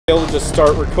able to just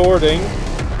start recording.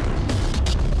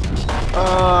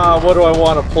 What do I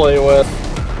want to play with?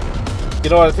 You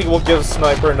know what, I think we'll give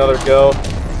Sniper another go.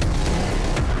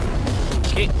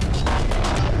 Okay.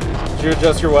 Did you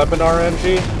adjust your weapon,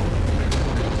 RNG?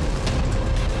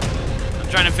 I'm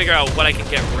trying to figure out what I can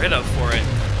get rid of for it.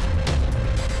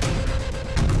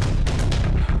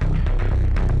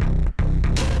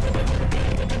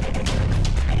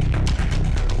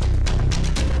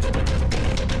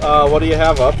 What do you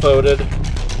have upvoted?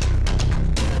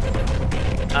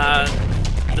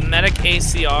 The Medic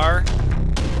ACR,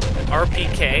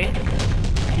 RPK.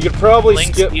 You could probably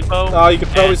Link's skip. Depot, You could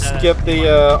probably skip the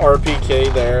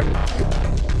RPK there. All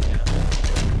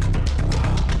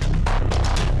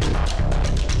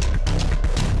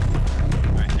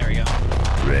right, there we go.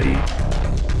 Ready.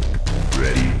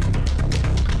 Ready.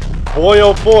 Boy,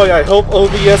 oh boy! I hope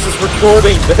OBS is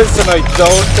recording this, and I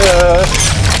don't.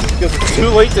 Because it's too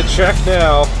late to check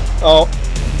now. Oh,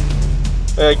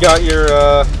 I got your.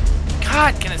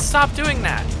 God, can it stop doing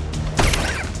that?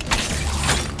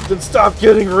 Then stop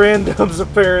getting randoms,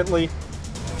 apparently.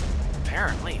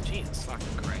 Apparently, Jesus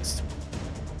fucking Christ.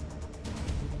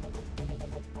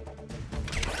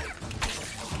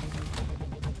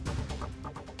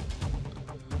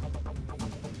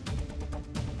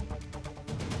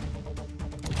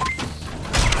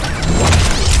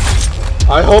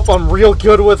 I hope I'm real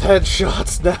good with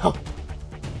headshots now.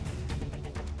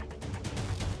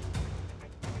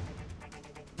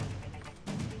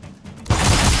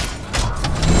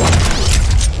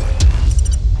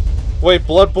 Wait,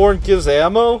 Bloodborne gives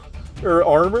ammo? Or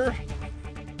armor?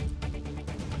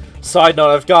 Side note,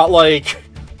 I got like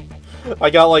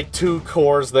 2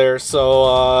 cores there,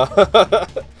 so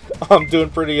I'm doing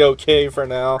pretty okay for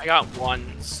now. I got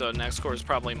 1, so next score is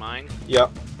probably mine.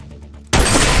 Yep.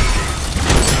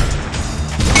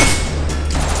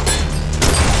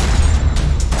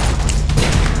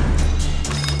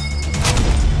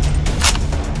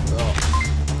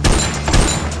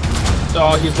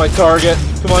 Oh, he's my target.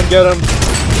 Come on, get him.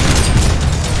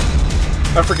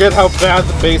 I forget how bad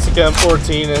the basic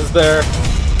M14 is there.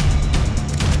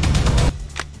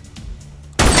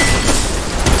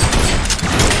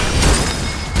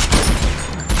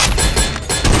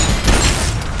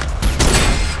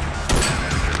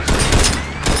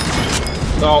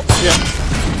 Oh, shit.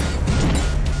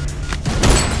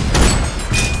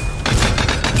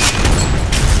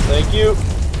 Thank you.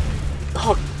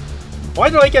 Oh, why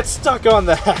did I get stuck on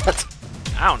that?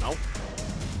 I don't know.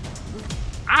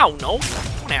 I don't know.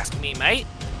 Don't ask me, mate.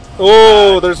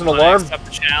 Oh, there's an alarm. Accept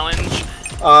the challenge.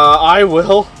 I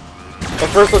will. But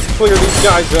first, let's clear these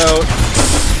guys out.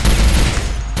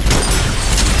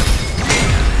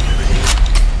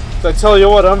 So I tell you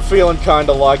what, I'm feeling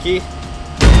kinda lucky.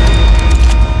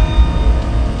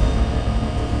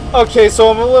 Okay, so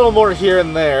I'm a little more here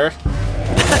and there.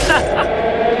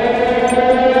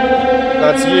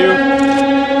 That's you.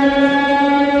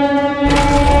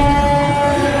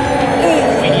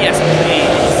 Oh, yes,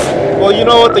 please. Well, you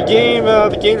know what, the game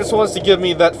just wants to give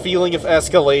me that feeling of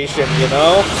escalation, you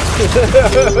know?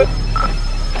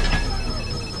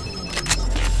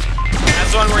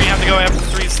 That's one where you have to go after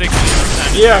 360 every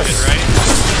time you Yes. shoot it, right?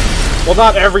 Well,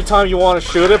 not every time you want to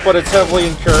shoot it, but it's heavily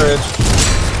encouraged.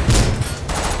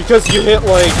 Because you hit,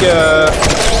 like,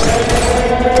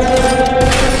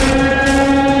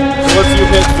 once you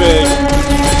hit big.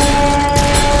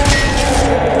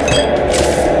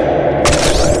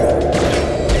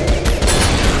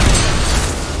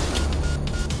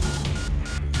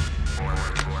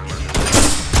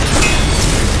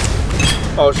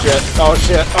 Oh shit, oh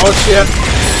shit, oh shit.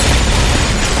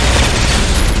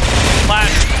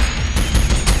 Flash.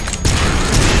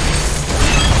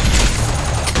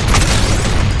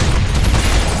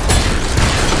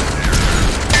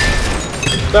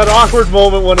 That awkward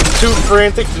moment when it's too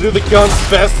frantic to do the gun's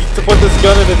best, to put this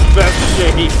gun in its best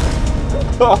shape.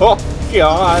 Oh,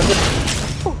 God.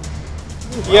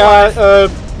 Yeah,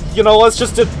 you know, let's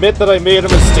just admit that I made a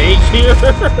mistake here.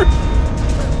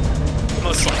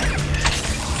 Most likely.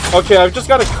 Okay, I've just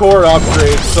got a core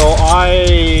upgrade, so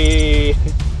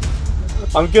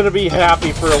I'm gonna be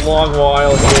happy for a long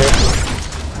while here.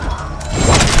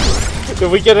 If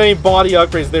we get any body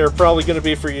upgrades, they're probably gonna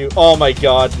be for you. Oh my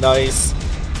god, nice.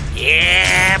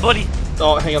 Yeah, buddy.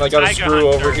 Oh, hang on, I got a Tiger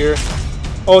screw Hunter. over here.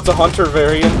 Oh, it's a hunter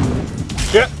variant.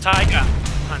 Shit. Tiger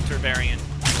Hunter variant.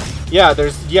 Yeah,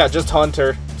 just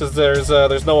hunter. Cause there's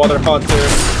no other hunter.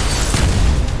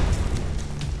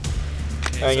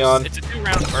 Okay, Hang on. It's a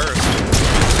 2-round burst.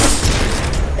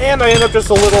 And I end up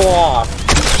just a little off.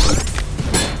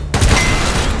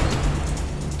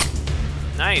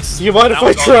 Nice. Do you mind if That I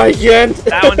one's try again?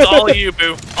 That one's all you,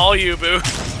 boo. All you, boo.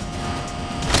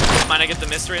 Mind I get the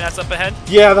mystery that's up ahead?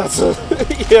 Yeah, that's a...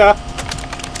 yeah.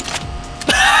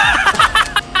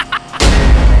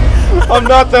 I'm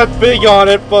not that big on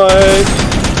it, but...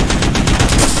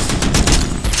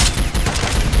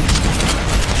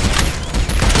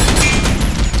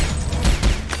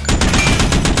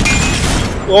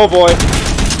 Oh boy.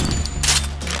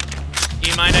 Do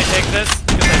you mind I take this?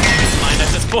 Because I think it's mine at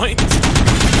this point.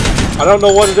 I don't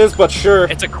know what it is, but sure.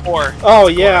 It's a core. Oh,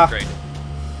 it's a core yeah. upgrade.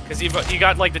 Because you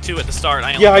got like the 2 at the start.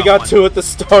 I only Yeah, I got one. 2 at the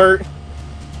start.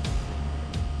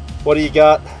 What do you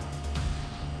got?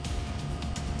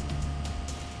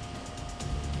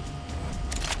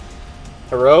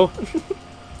 Hero?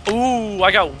 Ooh,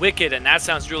 I got Wicked, and that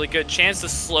sounds really good. Chance to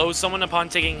slow someone upon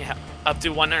taking up to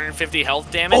 150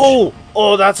 health damage.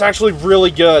 Oh, that's actually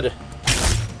really good.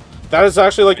 That is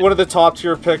actually like one of the top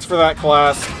tier picks for that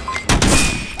class.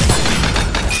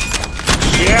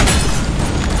 Yeah.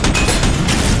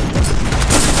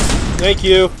 Thank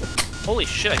you. Holy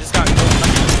shit, I just got...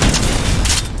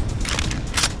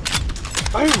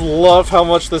 I love how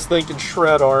much this thing can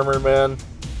shred armor, man.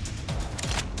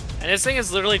 And this thing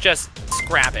is literally just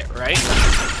scrap it, right?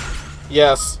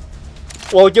 Yes.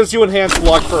 Well, it gives you enhanced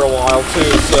luck for a while,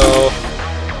 too, so...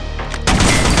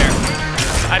 There.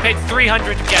 I paid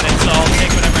 300 to get it, so I'll take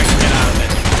whatever I can get out of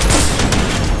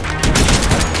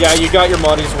it. Yeah, you got your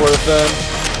money's worth then.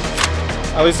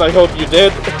 At least I hope you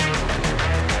did. I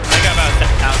got about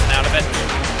 10,000 out of it.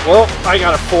 Well, I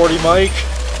got a 40, Mike.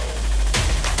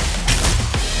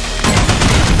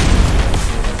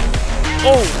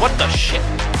 Oh, what the shit?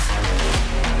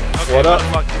 Okay, What up?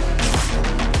 Fuck?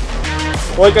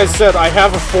 Like I said, I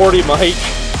have a 40, Mike.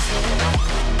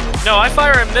 No, I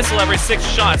fire a missile every 6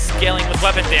 shots, scaling with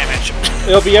weapon damage.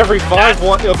 It'll be every 5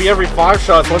 it'll be every 5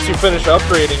 shots once you finish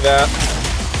upgrading that.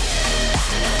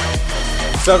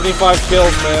 75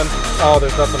 kills, man. Oh,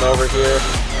 there's nothing over here.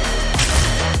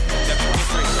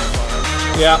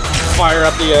 Yeah, fire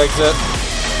up the exit.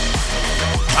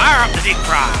 Fire up the deep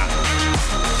fry.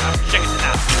 Check it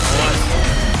out, boys.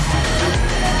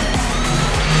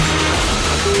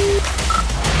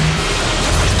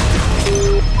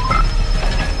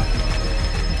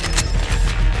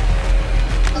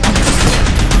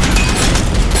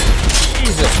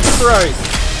 Jesus Christ.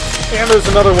 And there's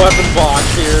another weapon box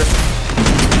here.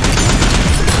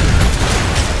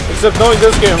 Except knowing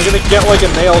this game, I'm gonna get like a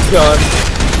nail gun.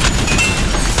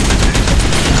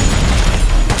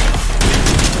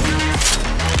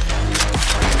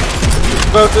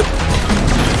 About it.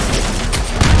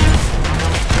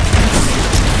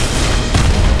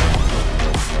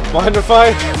 Mind if I?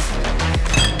 You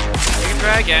can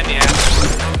try again, yeah.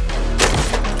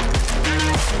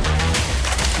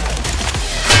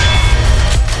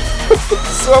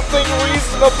 Something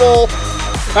reasonable!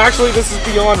 Actually, this is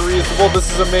beyond reasonable. This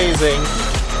is amazing.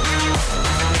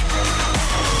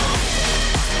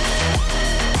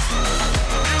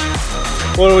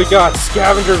 What do we got?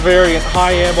 Scavenger variant,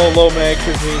 high ammo, low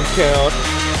magazine count,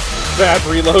 bad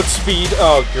reload speed.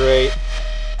 Oh, great.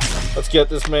 Let's get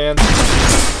this, man.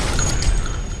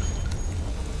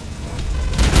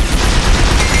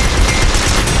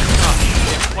 Oh,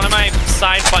 one of my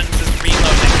side buttons is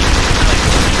reload.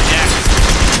 Yeah.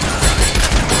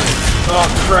 Oh,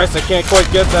 Christ, I can't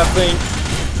quite get that thing.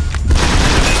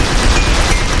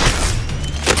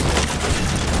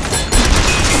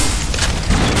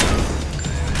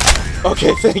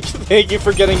 Okay, thank you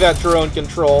for getting that drone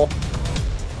control.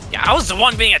 Yeah, I was the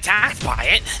one being attacked by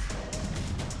it.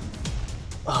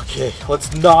 Okay,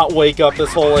 let's not wake up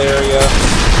this whole area.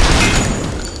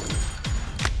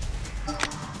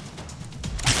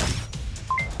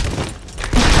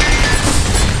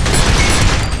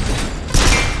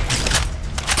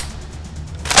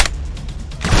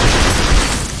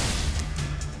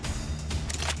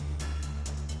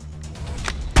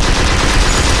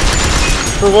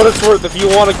 For what it's worth, if you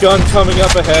want a gun coming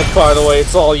up ahead, by the way,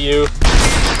 it's all you.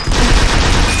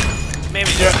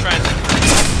 Maybe just try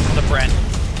the Brent.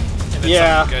 If it's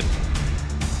Yeah. something good.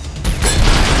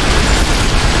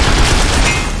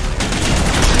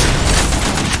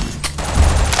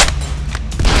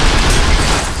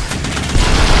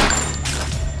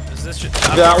 Is this just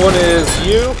That one is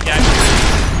you? Yeah.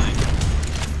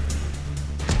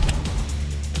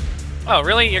 Oh,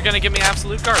 really? You're gonna give me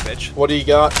absolute garbage? What do you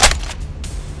got?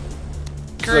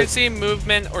 Currency,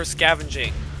 movement, or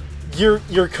scavenging?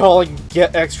 You're calling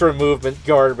get extra movement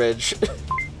garbage.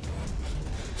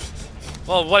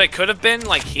 Well, what it could have been,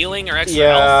 like healing or extra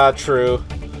Yeah, health. true.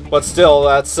 But still,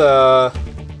 that's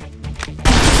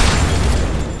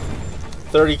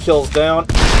 30 kills down.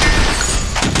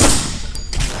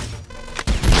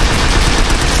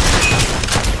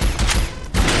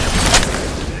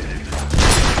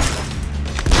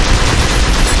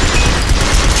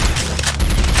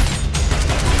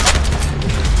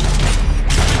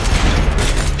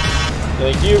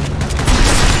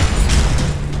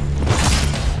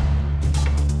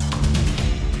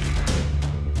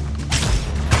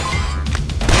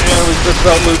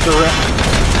 about looped around.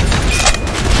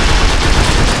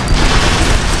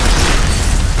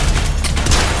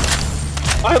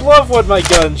 I love when my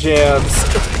gun jams.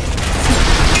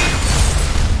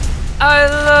 I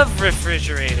love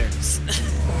refrigerators.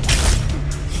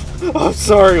 I'm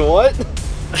sorry, what?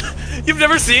 You've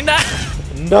never seen that?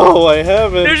 No, I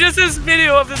haven't. There's just this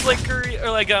video of this like Korean or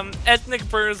like ethnic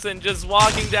person just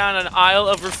walking down an aisle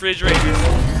of refrigerators,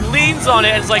 leans on it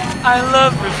and is like, I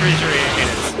love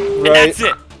refrigerators. And Right. that's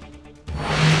it.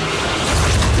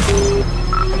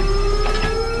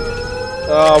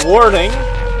 Warning.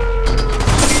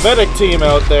 Medic team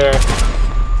out there.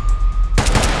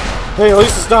 Hey, at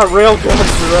least it's not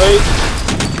railguns, right?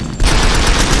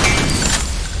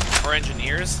 Or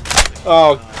engineers.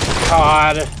 Oh,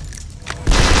 God.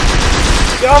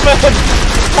 Come on!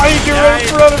 Why did you run in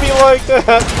front of me like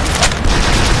that?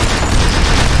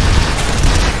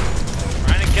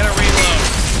 Trying to get a reload.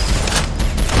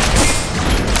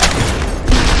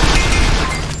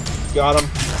 Got him.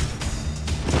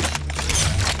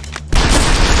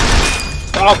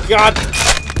 Oh, God!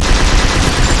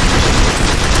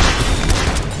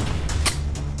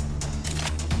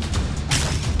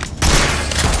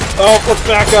 Oh, let's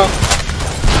back up.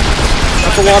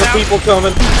 That's a lot of people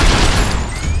coming.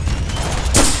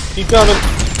 Keep coming.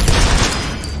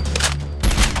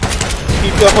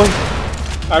 Keep going.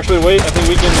 Actually, wait, I think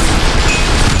we can...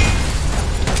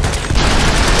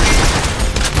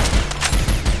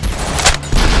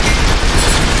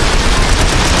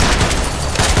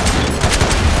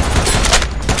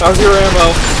 How's your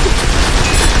ammo?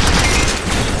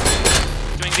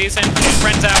 Doing decent.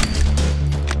 Friends out.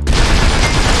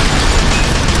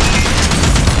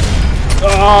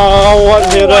 Oh,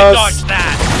 what hit us? I dodged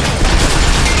that.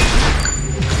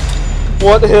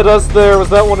 What hit us there? Was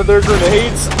that one of their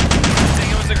grenades? I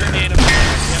think it was a grenade.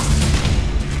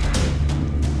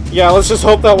 Yep. Yeah, let's just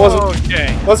hope that wasn't...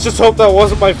 Okay. Let's just hope that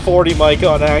wasn't my 40 mic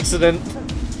on accident.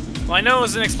 Well, I know it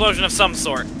was an explosion of some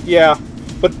sort. Yeah,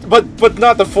 but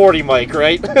not the 40 mic,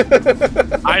 right?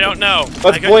 I don't know.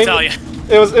 Let's I couldn't tell you.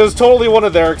 It was totally one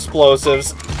of their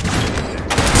explosives.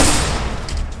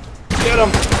 Get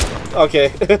him.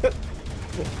 Okay.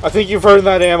 I think you've heard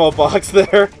that ammo box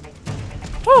there.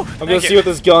 Whew, I'm gonna see what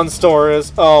this gun store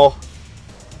is. Oh.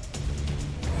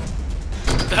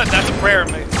 That's a prayer,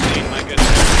 my goodness.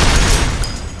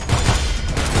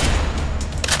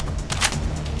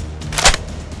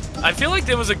 I feel like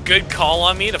there was a good call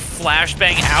on me to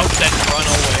flashbang out, then run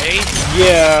away.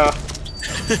 Yeah.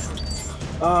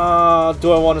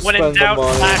 Do I want to When spend in doubt, the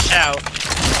money? flash out.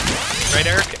 Right,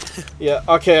 Eric? Yeah,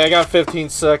 okay, I got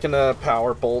 15-second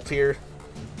power bolt here.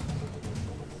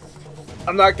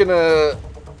 I'm not gonna...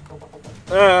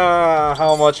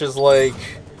 how much is like...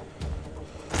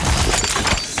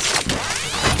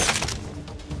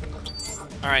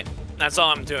 Alright, that's all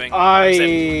I'm doing.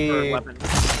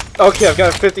 Okay, I've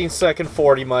got a 15-second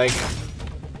 40 mic.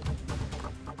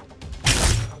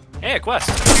 Hey, a quest.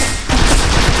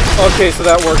 Okay, so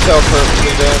that works out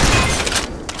perfectly then.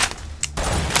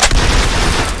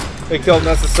 They killed, and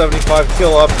that's a 75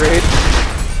 kill upgrade.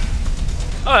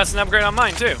 Oh, that's an upgrade on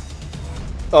mine, too.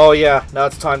 Oh yeah, now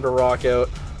it's time to rock out.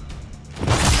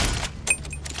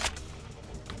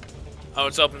 Oh,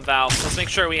 it's open valve. Let's make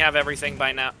sure we have everything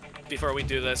by now, before we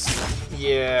do this.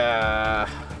 Yeah.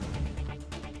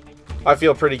 I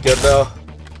feel pretty good though.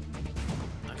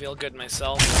 I feel good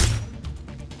myself.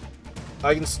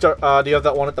 I can start, do you have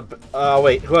that one at the,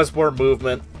 wait, who has more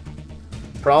movement?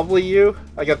 Probably you?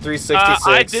 I got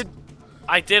 366.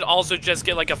 I did also just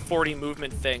get like a 40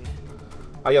 movement thing.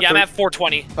 I got I'm at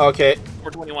 420. Okay.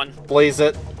 421. Blaze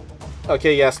it.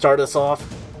 Okay, yeah, start us off.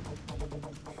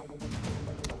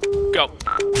 Go.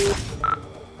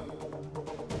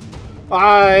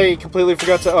 I completely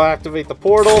forgot to activate the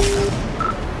portal.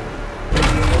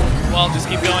 Well, just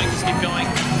keep going, just keep going.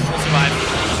 We'll survive.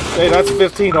 Hey, that's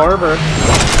 15 armor.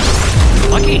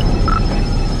 Lucky.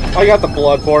 I got the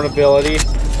Bloodborne ability.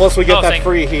 Plus we get that thank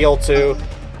free heal too.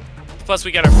 Plus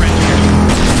we got our friend here.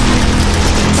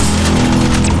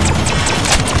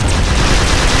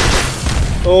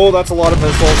 Oh, that's a lot of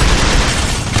missiles.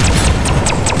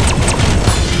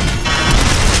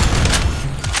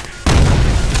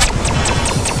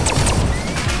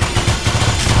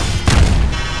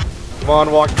 Come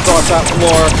on, walk across that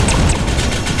floor.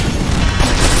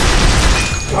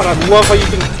 God, I love how you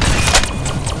can...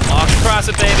 Walk across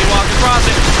it, baby, walk across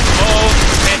it. Oh,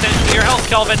 pay attention to your health,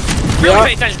 Kelvin. Really Yeah.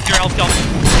 pay attention to your health, Kelvin.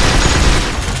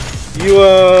 You,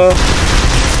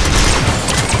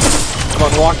 come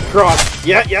on, walk across.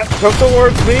 Yeah, yeah, come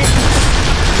towards me.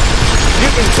 You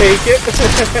can take it.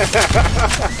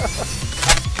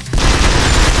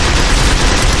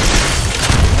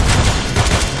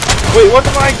 Wait, what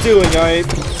am I doing?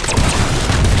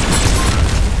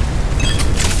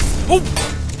 Oh!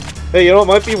 Hey, you know, it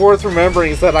might be worth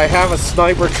remembering is that I have a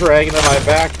sniper dragon in my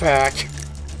backpack.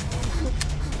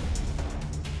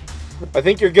 I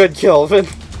think you're good, Kelvin.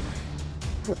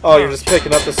 Oh, you're just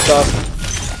picking up the stuff.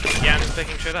 Yeah, I'm just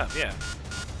picking shit up, yeah.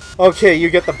 Okay, you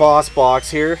get the boss box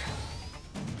here.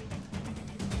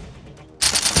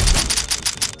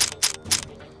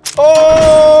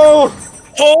 Oh!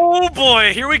 Oh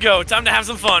boy, here we go. Time to have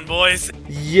some fun, boys.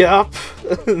 Yup.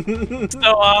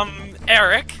 So,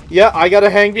 Eric. Yeah, I gotta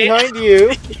hang behind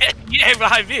you. Yeah,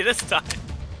 behind me this time.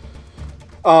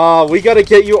 We gotta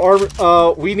get you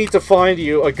armor. We need to find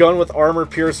you a gun with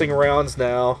armor-piercing rounds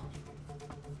now.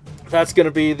 That's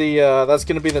gonna be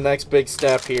the next big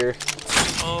step here.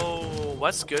 Oh,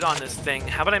 what's good on this thing?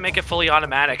 How about I make it fully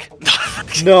automatic?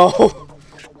 No.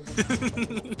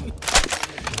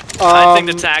 I think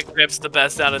the tack grip's the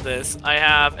best out of this. I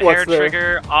have hair there?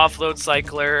 trigger, offload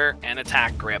cycler, and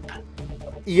attack grip.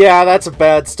 Yeah, that's a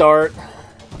bad start.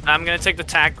 I'm gonna take the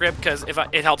tack grip because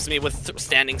it helps me with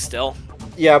standing still.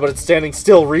 Yeah, but it's standing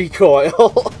still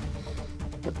recoil.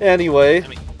 Anyway,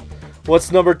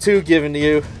 what's number 2 giving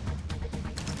you?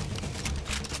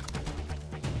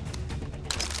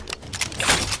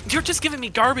 You're just giving me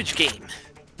garbage game.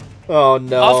 Oh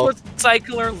no. Offload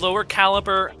cycler, lower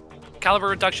caliber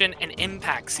reduction, and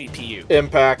impact CPU.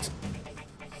 Impact.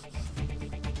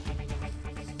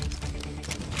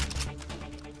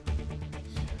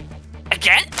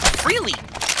 Again? Really?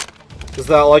 Is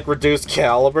that like reduced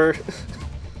caliber?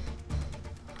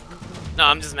 No,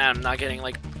 I'm just mad I'm not getting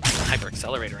like hyper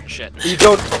accelerator and shit. You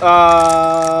don't,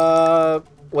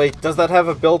 wait, does that have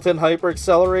a built-in hyper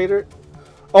accelerator?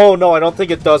 Oh no, I don't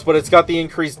think it does, but it's got the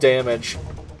increased damage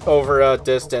over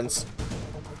distance.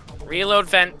 Reload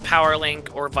vent, power link,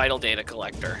 or vital data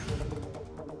collector.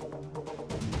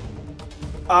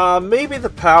 Maybe the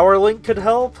power link could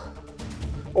help?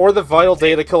 Or the vital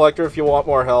data collector if you want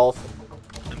more health.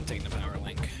 I'm taking the power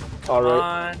link.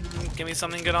 Alright. Come on, give me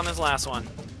something good on this last one.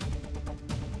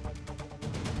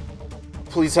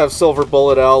 Please have silver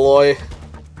bullet alloy.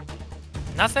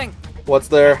 Nothing. What's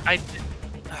there?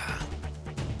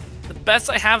 The best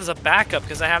I have is a backup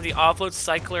because I have the offload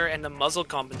cycler and the muzzle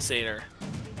compensator.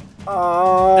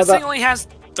 This thing only has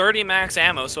 30 max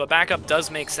ammo, so a backup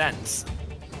does make sense.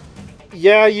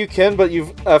 Yeah, you can, but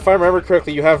if I remember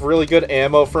correctly, you have really good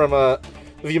ammo from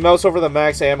if you mouse over the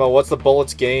max ammo, what's the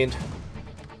bullets gained?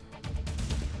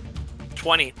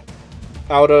 20.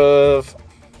 Out of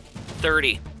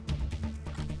 30.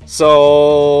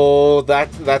 So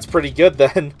that's pretty good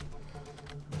then.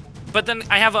 But then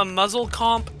I have a muzzle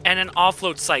comp and an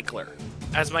offload cycler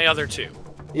as my other two.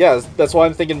 Yeah, that's why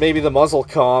I'm thinking maybe the muzzle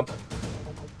comp.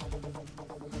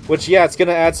 Which, yeah, it's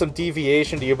gonna add some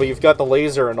deviation to you, but you've got the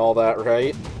laser and all that,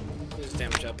 right? Lose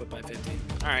damage output by 50.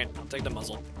 Alright, I'll take the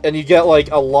muzzle. And you get,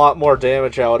 like, a lot more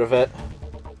damage out of it.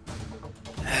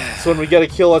 So when we get a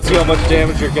kill, let's see how much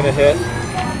damage you're gonna hit.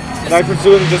 And I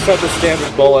presume you just have the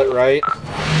standard bullet, right?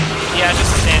 Yeah,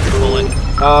 just a standard bullet.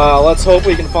 Let's hope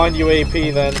we can find you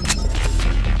AP then.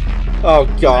 Oh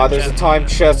god, there's a time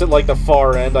chest at, like, the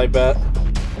far end, I bet.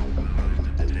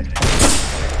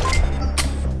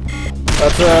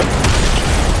 That's it.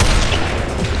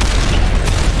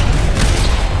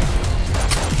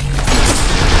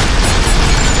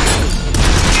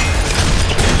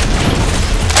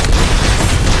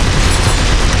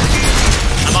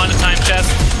 I'm on the time chest.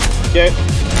 Okay.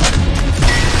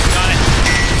 Got it.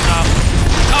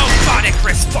 Oh, got it,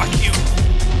 Chris. Fuck you.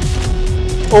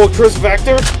 Oh, Chris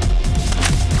Vector?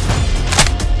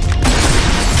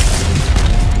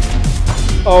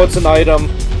 Oh, it's an item.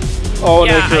 Oh,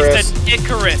 yeah, an Icarus. I said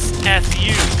Icarus. F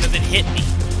you, because it hit me.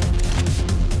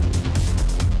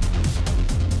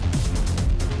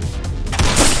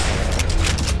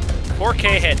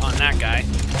 $4K hit on that guy.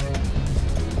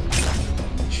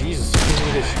 Jesus, you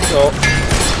need to go.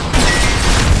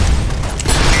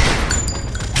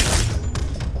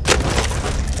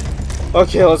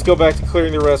 Okay, let's go back to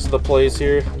clearing the rest of the place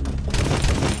here.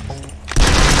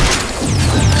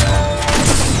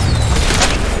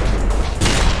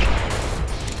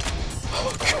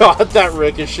 Oh god, that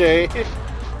ricochet.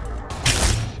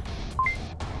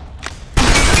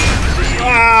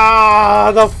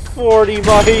 Ah, the 40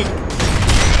 Mike.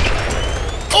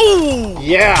 Oh!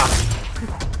 Yeah.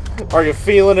 Are you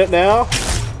feeling it now?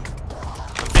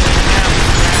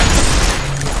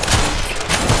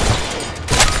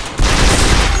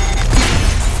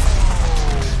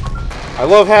 I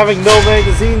love having no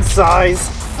magazine size.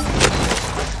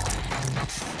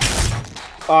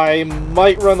 I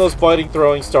might run those biting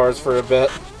throwing stars for a bit.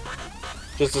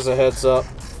 Just as a heads up.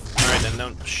 then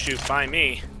don't shoot by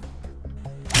me.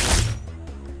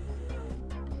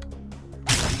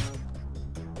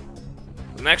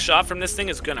 The next shot from this thing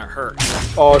is gonna hurt.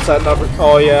 Oh, it's that number.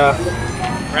 Oh, yeah.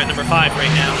 We're at number 5 right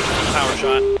now. Power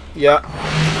shot. Yeah.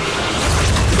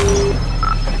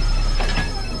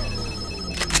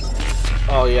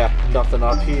 Oh, yeah. Nothing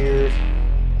up here.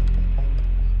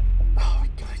 Oh, my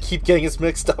God. I keep getting us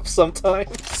mixed up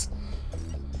sometimes.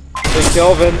 Hey,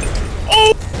 Kelvin.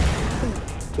 Oh!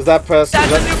 Is that press?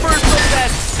 That's a new personal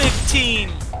best.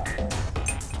 15.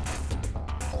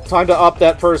 Time to up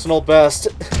that personal best.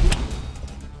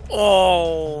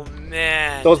 Oh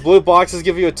man! Those blue boxes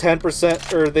give you a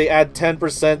 10%, or they add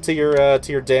 10% to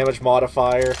your damage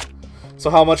modifier. So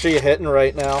how much are you hitting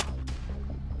right now?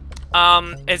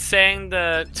 It's saying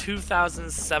the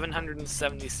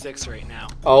 2,776 right now.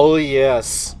 Oh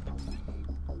yes.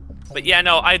 But yeah,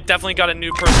 no, I definitely got a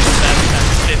new personal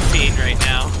best at 15 right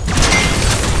now.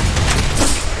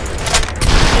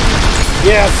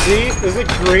 Yeah, see? Isn't it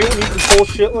great when you can pull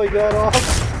shit like that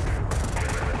off?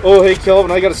 Oh, hey,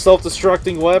 Kelvin, I got a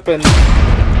self-destructing weapon. Hang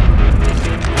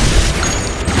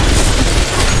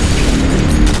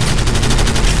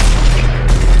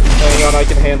on, I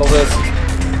can handle this.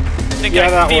 Yeah,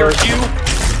 that works. You. Okay,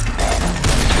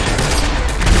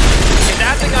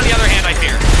 that thing, on the other hand, I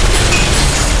fear.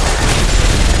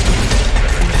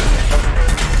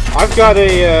 I've got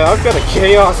a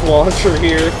chaos launcher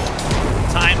here.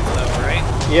 Time though, right?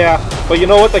 Yeah, but you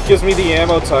know what? That gives me the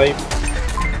ammo type.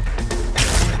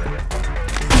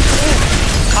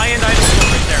 High-end item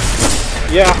store right there.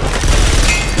 Yeah.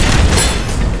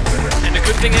 And the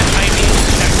good thing is I need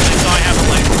protection, so I have a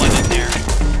lifeblood in there.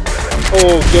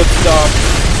 Oh, good stuff.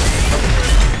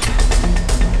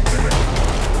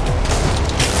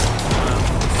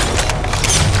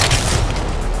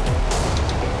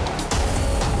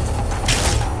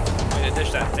 I'm gonna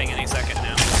dish that thing any second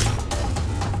now.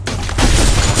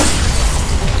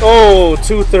 Oh,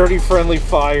 230 friendly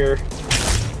fire.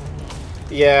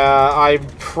 Yeah, I'm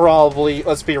probably...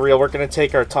 Let's be real, we're gonna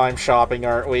take our time shopping,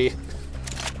 aren't we?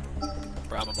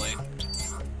 Probably.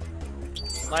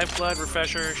 Lifeblood,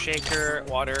 refresher, shaker,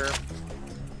 water.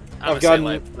 I've gotten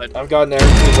lifeblood.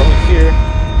 everything over here.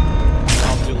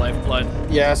 I'll do lifeblood.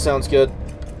 Yeah, sounds good.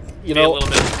 You Be a know... little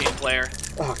bit of a team player.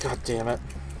 Oh, god damn it.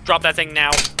 Drop that thing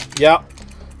now. Yeah.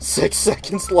 6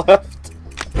 seconds left.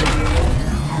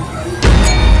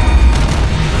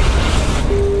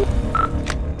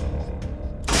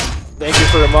 Thank you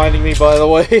for reminding me, by the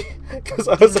way, because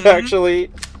I was actually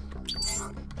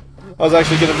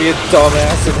gonna be a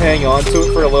dumbass and hang on to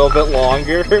it for a little bit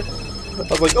longer. I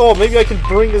was like, oh, maybe I can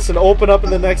bring this and open up in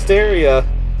the next area.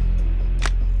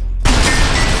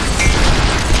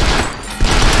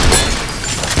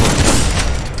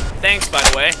 Thanks, by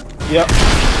the way. Yep.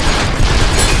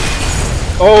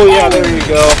 Oh yeah, there you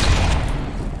go.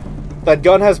 That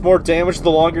gun has more damage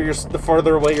the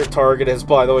farther away your target is,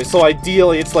 by the way. So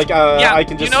ideally, it's like yeah, I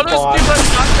can just you know those spot. two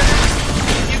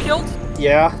shotgunners you killed?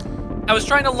 Yeah. I was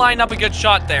trying to line up a good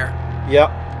shot there. Yep.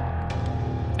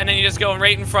 And then you just go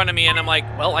right in front of me, and I'm like,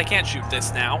 well, I can't shoot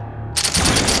this now.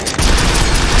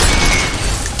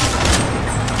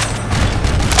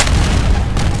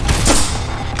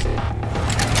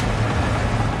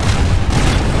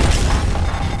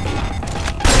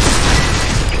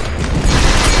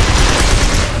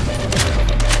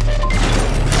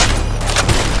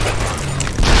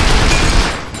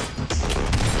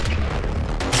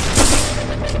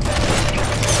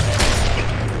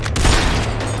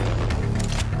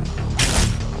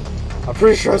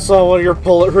 Pretty sure I saw one of your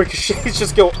bullet ricochets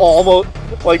just go almost,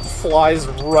 like, flies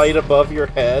right above your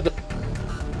head.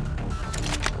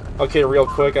 Okay, real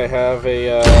quick, I have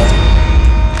a,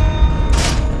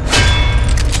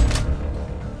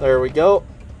 There we go.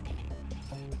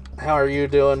 How are you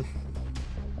doing?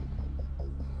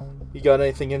 You got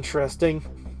anything interesting?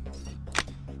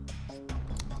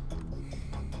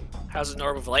 How's an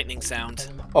orb of lightning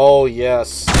sound? Oh,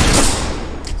 yes.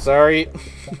 Sorry.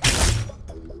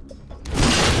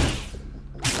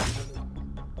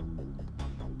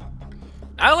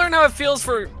 I learned how it feels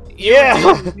for you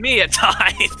and me at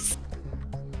times.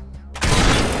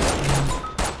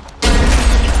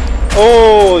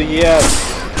 Oh, yes.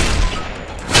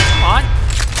 Come on.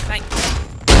 Thank you.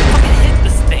 Fucking hit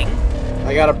this thing.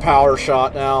 I got a power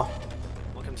shot now.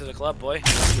 Welcome to the club, boy.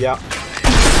 Yeah.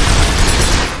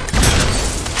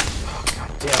 Oh,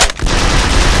 god damn it.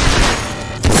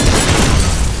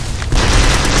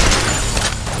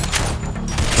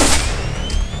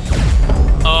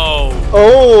 Oh.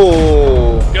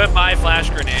 Oh! Goodbye, flash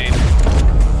grenade.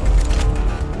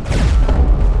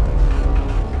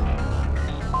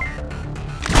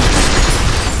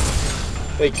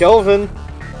 Hey, Kelvin.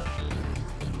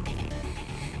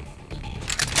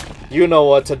 You know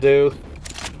what to do.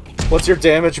 What's your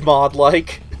damage mod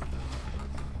like?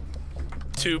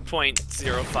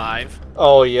 2.05.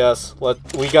 Oh yes,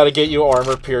 we gotta get you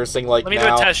armor piercing like now. Let me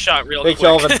do a test shot real quick. Hey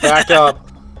Kelvin, back up.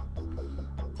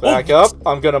 Back up.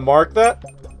 I'm gonna mark that.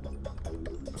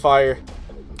 Fire.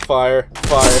 Fire.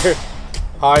 Fire.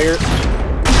 Higher.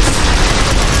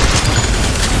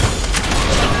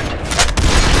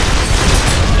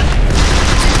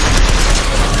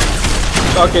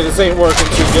 Okay, this ain't working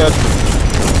too good.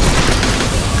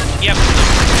 Yep.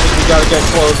 We gotta get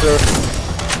closer.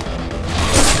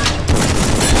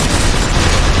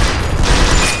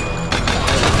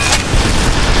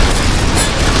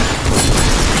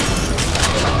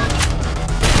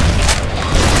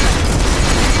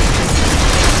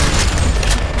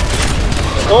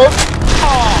 Oh!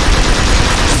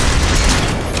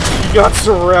 You got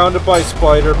surrounded by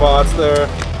spider bots there.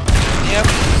 Yep.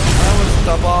 That was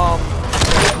the bomb.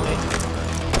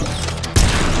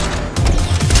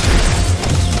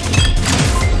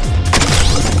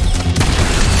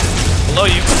 Below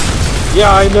you.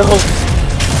 Yeah, I know.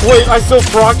 Wait, I still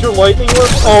procced your lightning work?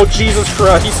 Oh, Jesus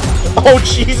Christ. Oh,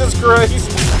 Jesus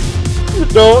Christ.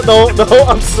 No, no, no,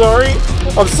 I'm sorry.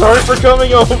 I'm sorry for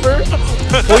coming over.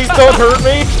 Please don't hurt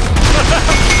me.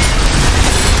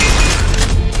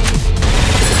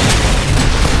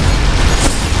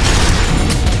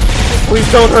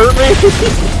 Please don't hurt me.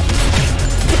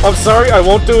 I'm sorry, I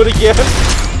won't do it again.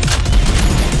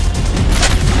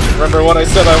 Remember when I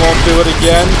said I won't do it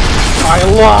again? I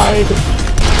lied!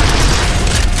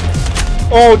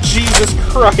 Oh, Jesus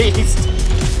Christ!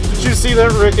 Did you see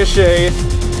that ricochet?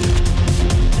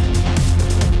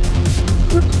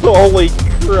 Holy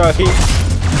Christ.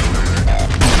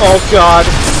 Oh, God.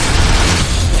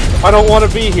 I don't want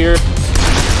to be here.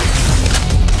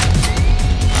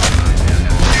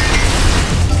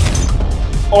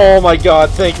 Oh my God,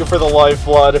 thank you for the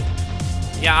lifeblood.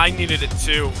 Yeah, I needed it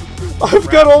too. I've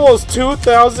got almost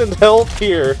 2,000 health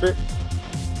here.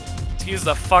 Excuse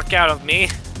the fuck out of me.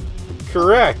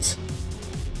 Correct.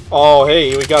 Oh,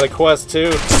 hey, we got a quest too.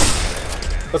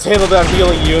 Let's handle that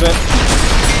healing unit.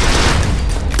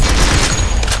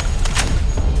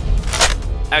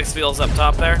 X-Feel's up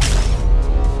top there.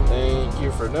 Thank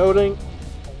you for noting.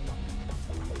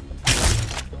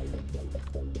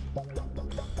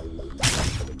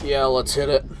 Yeah, let's hit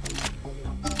it.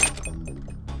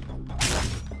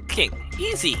 King,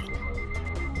 easy.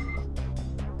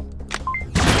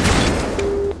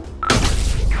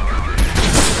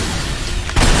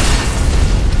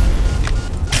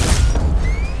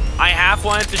 I half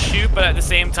wanted to shoot, but at the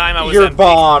same time I was Your empty.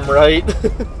 bomb, right?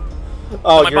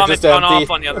 Oh, my you're bomb just had gone empty.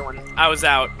 off on the other one. I was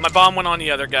out. My bomb went on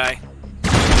the other guy.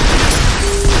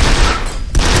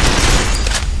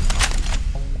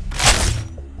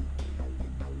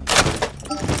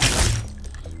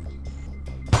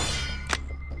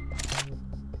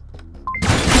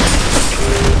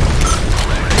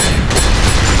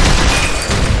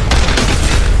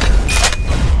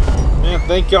 Man,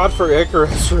 thank God for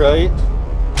Icarus, right?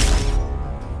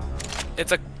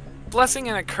 It's a blessing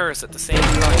and a curse at the same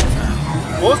time.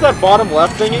 What was that bottom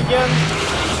left thing again?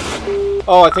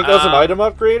 Oh, I think that was an item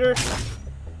upgrader?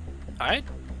 I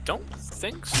don't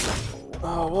think so.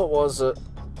 Oh, what was it?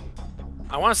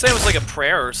 I want to say it was like a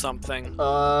prayer or something.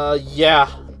 Yeah.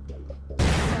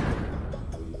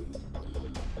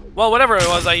 Well, whatever it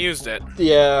was, I used it.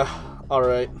 Yeah,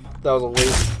 alright. That was a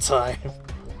waste of time.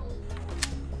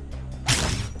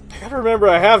 I gotta remember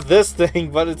I have this thing,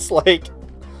 but it's like...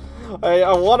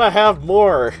 I want to have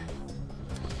more.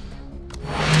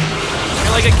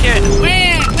 You're like a kid.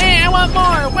 Wah, wah, I want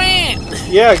more. Wah.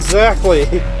 Yeah, exactly.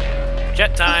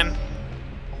 Jet time.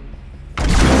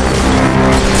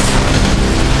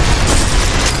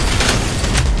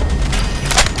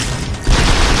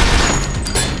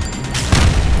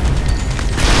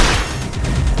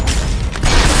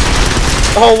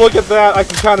 Oh, look at that! I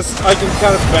can kind of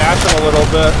bash him a little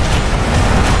bit.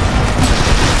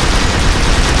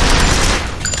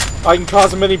 I can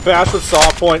cause a mini bash with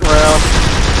saw point rounds.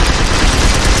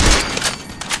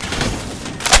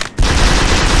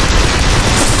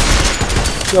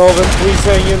 Kelvin, please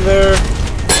hang in there.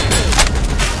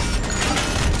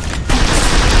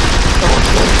 Oh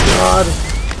my God!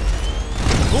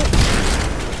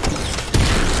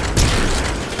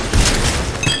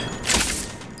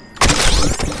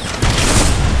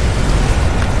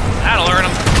 That'll hurt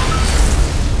him.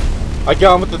 I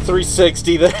got him with the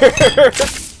 360 there.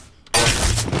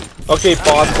 Okay,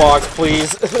 boss box,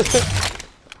 please.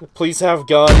 Please have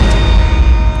gun.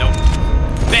 Nope.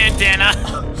 Bandana.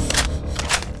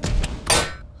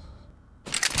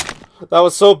 That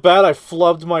was so bad I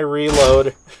flubbed my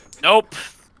reload. Nope.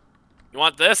 You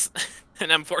want this? An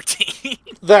M14.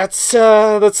 That's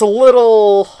a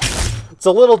little... It's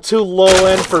a little too low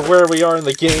end for where we are in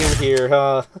the game here,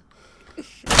 huh?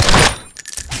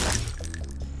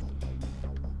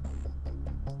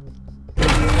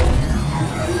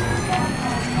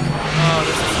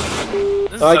 Oh,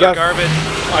 this is garbage.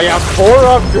 I got 4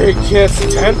 upgrade kits,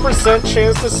 10%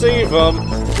 chance to save them,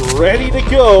 ready to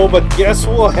go, but guess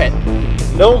what?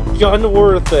 No gun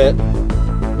worth it.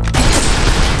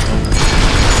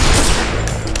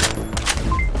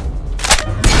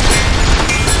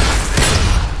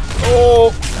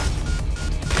 Oh!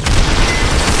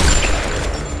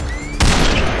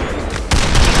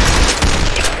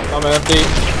 I'm empty.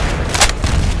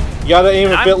 You gotta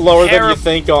aim a bit lower than you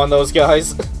think on those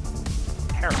guys.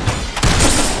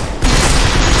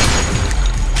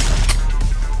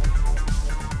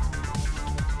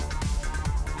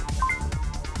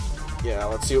 Yeah,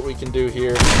 let's see what we can do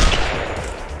here.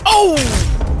 Oh!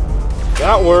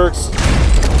 That works.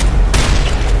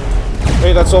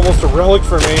 Hey, that's almost a relic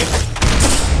for me.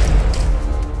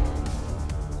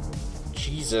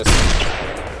 Jesus.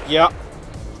 Yeah.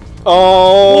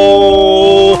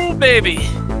 Oh! Ooh, baby.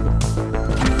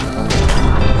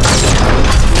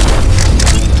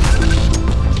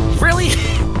 Really?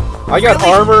 I got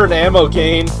armor and ammo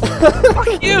gain.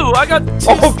 Fuck you! I got 2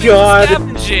 oh god!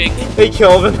 scavenging. Hey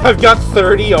Kelvin, I've got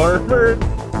 30 armor.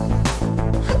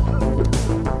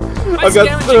 I've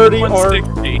got 30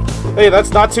 armor. Hey, that's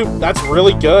not too. That's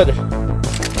really good.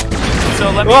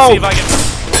 So let me see if I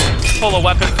can pull a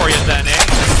weapon for you then, eh?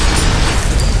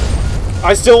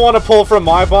 I still want to pull from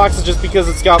my boxes just because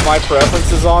it's got my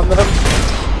preferences on them.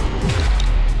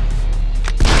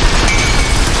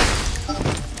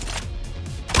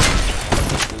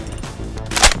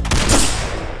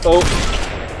 Oh.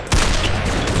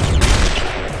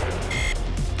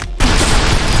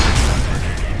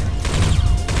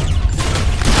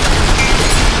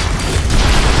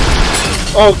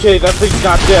 Okay, that thing's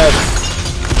not dead.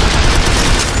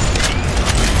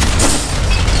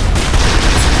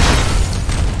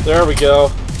 There we go.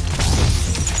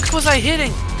 What was I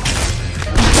hitting?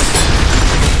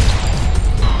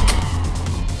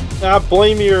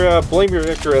 Blame your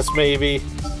Icarus, maybe.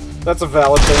 That's a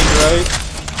valid thing, right?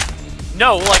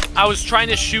 No, like, I was trying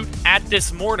to shoot at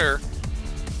this mortar,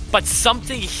 but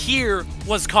something here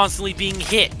was constantly being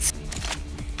hit.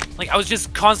 Like, I was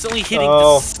just constantly hitting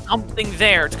something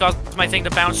there to cause my thing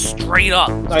to bounce straight up.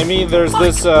 I mean, there's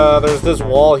this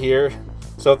wall here,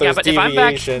 so if there's but deviation, if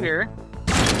I'm back here,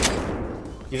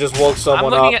 you just woke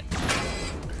someone up.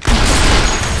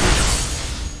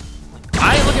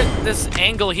 I look at this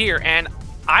angle here, and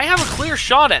I have a clear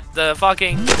shot at the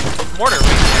fucking mortar right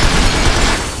there.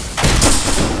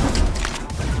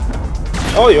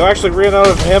 Oh, you actually ran out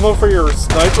of ammo for your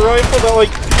sniper rifle? That, like...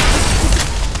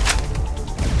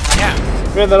 Yeah.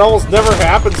 Man, that almost never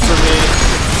happens for me.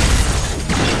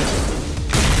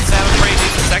 It's having pretty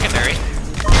decent secondary.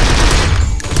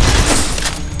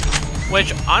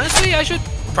 Which, honestly, I should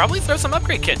probably throw some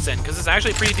upgrade kits in, because it's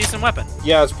actually a pretty decent weapon.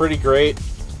 Yeah, it's pretty great.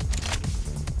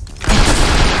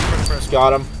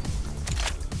 Got him.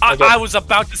 I was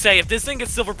about to say, if this thing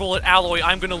gets silver bullet alloy,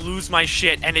 I'm gonna lose my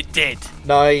shit, and it did.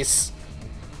 Nice.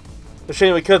 A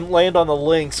shame we couldn't land on the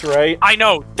links, right? I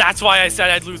know, that's why I said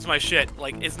I'd lose my shit.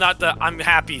 Like, it's not the I'm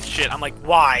happy shit, I'm like,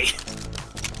 why?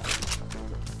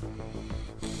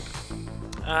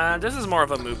 This is more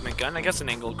of a movement gun. I guess an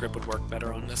angled grip would work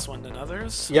better on this one than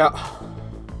others. Yeah.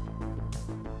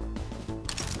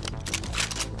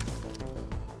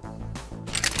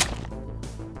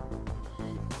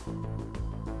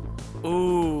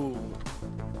 Ooh.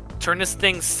 Turn this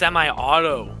thing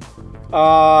semi-auto.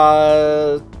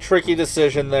 Tricky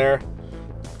decision there.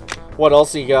 What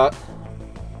else you got?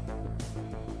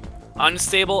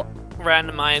 Unstable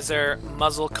randomizer,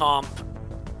 muzzle comp,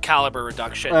 caliber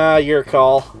reduction. Your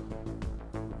call.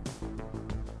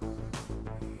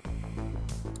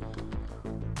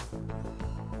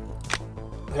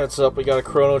 Heads up, we got a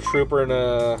Chrono Trooper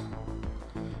and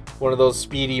one of those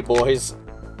speedy boys.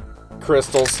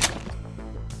 Crystals.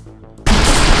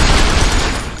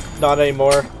 Not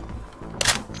anymore.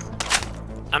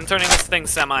 I'm turning this thing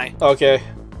semi. Okay.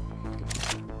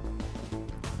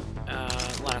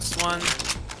 Last one.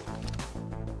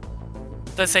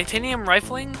 Does titanium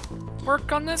rifling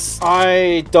work on this?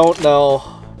 I don't know.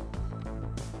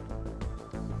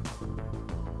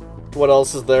 What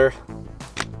else is there?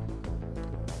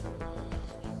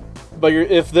 But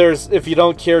if you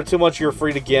don't care too much, you're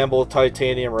free to gamble with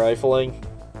titanium rifling.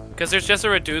 Because there's just a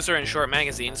reducer and short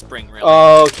magazine spring, really.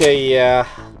 Oh, okay, yeah.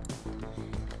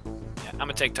 Yeah,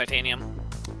 take titanium.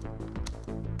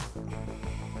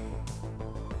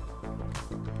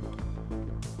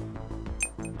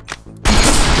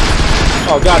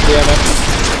 Oh, god damn it.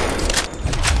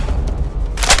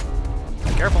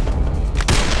 Careful.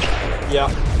 Yeah.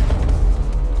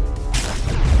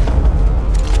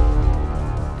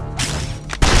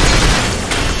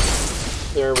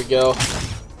 There we go.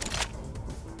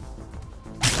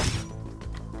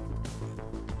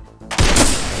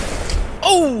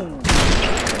 Oh!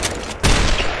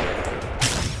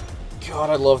 God,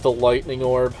 I love the lightning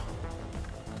orb.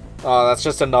 That's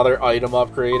just another item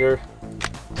upgrader.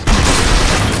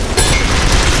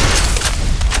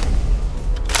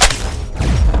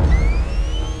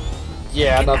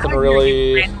 Yeah, nothing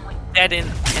really. Dead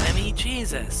enemy,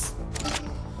 Jesus.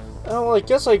 Oh, well, I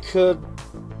guess I could.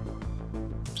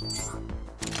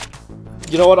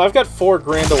 You know what? I've got $4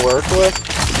 grand to work with,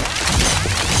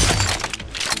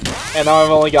 and now I've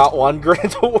only got $1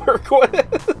 grand to work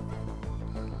with.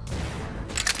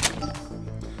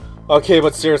 Okay,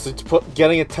 but seriously,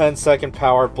 getting a 10-second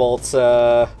power bolt's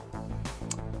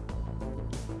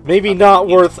maybe not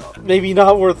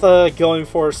worth going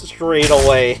for straight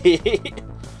away.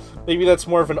 Maybe that's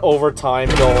more of an overtime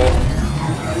goal.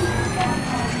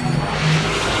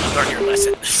 Learn your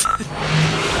lesson.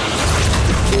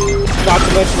 Not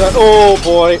to mention that. Oh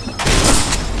boy.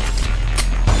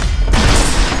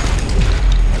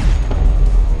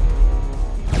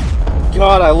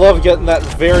 God, I love getting that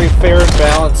very fair and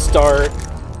balanced start.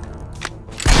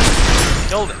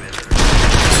 Killed it.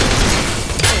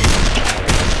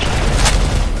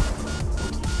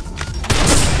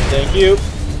 Thank you.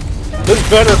 This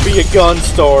better be a gun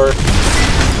store.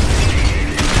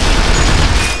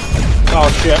 Oh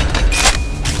shit.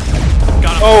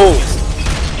 Got him. Oh!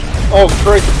 Oh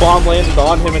Christ, the bomb landed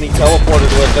on him and he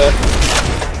teleported with it.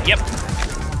 Yep.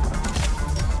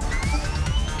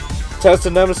 Test a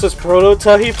Nemesis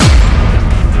prototype.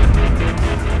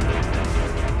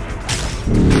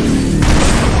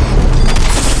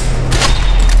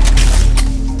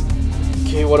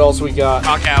 Okay, what else we got?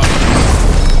 Knock out.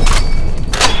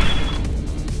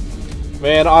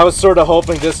 Man, I was sort of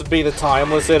hoping this would be the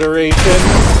timeless iteration.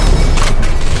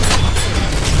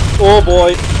 Oh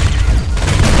boy.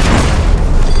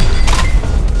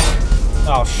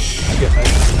 Oh shit, I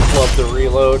love the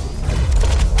reload.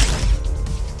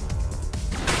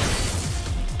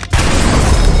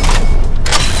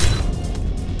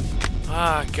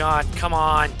 Ah, God, come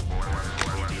on.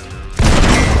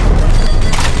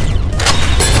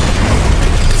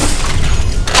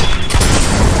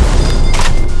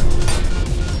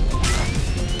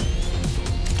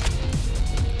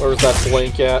 Where's that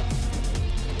blink at?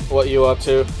 What you up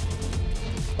to?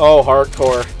 Oh,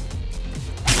 hardcore.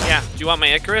 Yeah, do you want my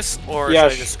Icarus, or Yeah,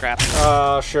 should I just scrap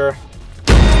it? Sure.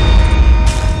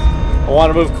 I want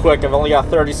to move quick. I've only got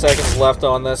 30 seconds left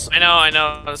on this. I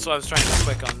know. That's why I was trying to be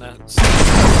quick on this.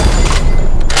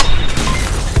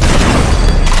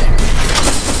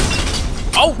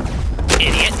 Oh!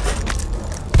 Idiot!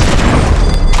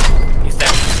 He's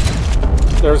dead.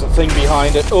 There's a thing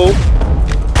behind it. Oh!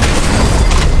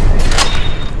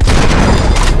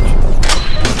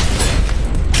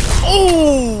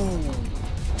 Oh!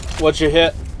 What'd you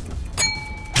hit?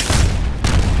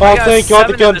 Oh, thank God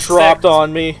the gun dropped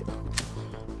on me.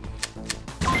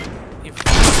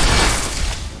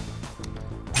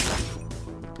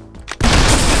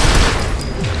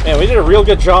 Man, we did a real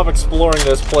good job exploring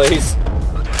this place.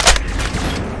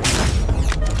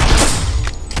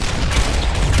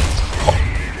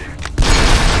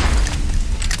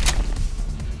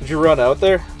 Did you run out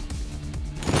there?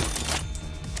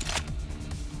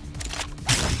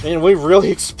 Man, we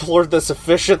really explored this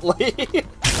efficiently.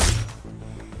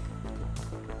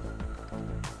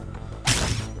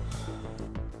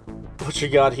 What you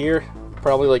got here?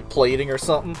 Probably like plating or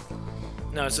something?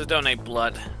 No, it says donate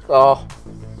blood. Oh.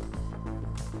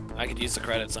 I could use the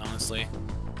credits, honestly.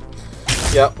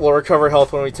 Yeah, we'll recover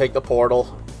health when we take the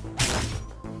portal.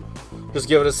 Just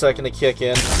give it a second to kick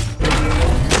in.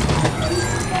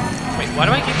 Wait, why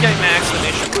do I keep getting my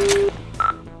exclamation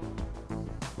mark?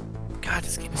 God,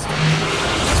 this game is...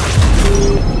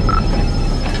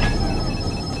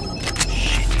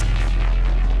 Shit.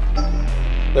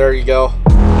 There you go.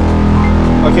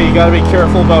 Okay, you gotta be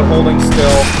careful about holding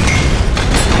still.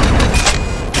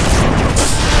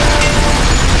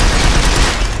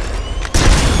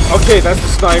 Okay, that's the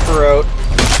sniper out.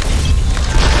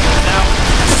 Now.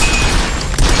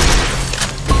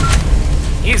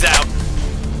 He's out.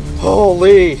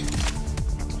 Holy!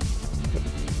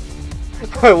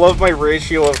 I love my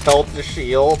ratio of health to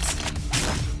shields.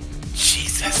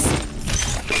 Jesus.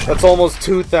 That's almost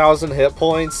 2,000 hit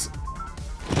points.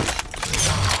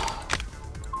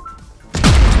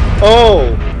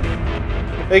 Oh!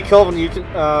 Hey Kelvin, you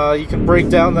can break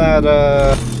down that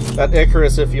that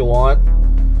Icarus if you want.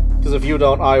 Because if you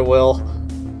don't, I will.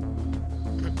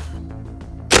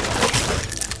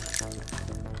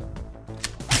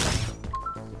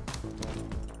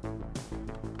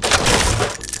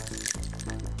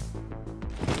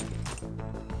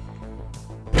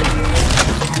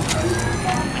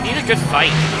 Good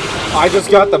fight. I just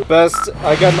got the best.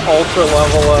 I got an ultra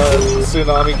level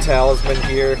tsunami talisman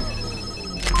here.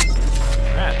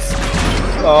 Rats.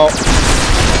 Oh.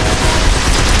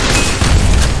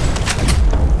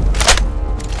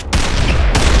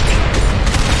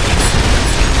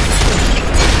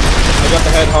 I got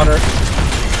the headhunter.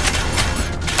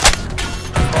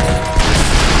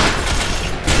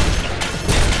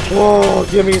 Whoa,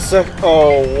 give me a sec.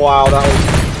 Oh wow, that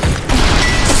was.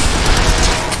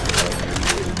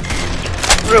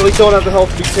 Really don't have the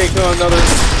health to be taking on another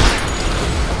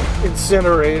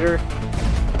incinerator.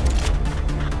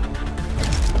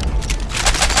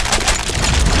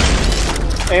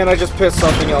 And I just pissed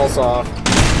something else off.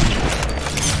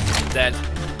 Dead.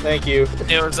 Thank you.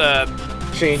 It was a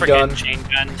chain gun. Chain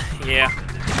gun. Yeah.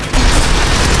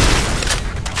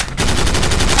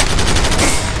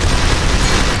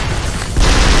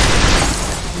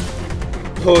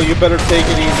 Oh, you better take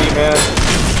it easy, man.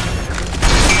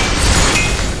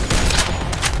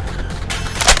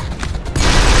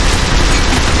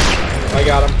 I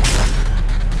got him.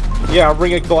 Yeah,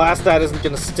 ring of glass, that isn't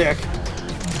gonna stick.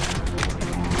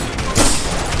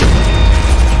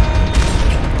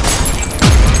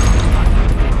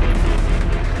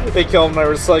 They killed him, I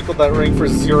recycled that ring for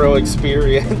 0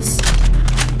 experience.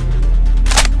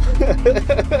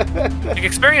 Like,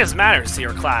 experience matters to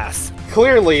your class.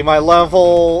 Clearly, my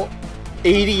level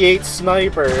 88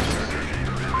 sniper.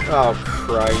 Oh,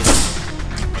 Christ.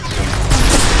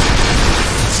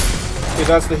 Okay,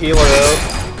 that's the healer out.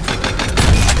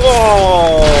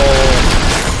 Oh!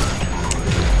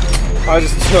 I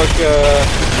just took,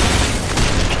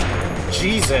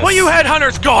 Jesus. What you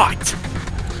headhunters got?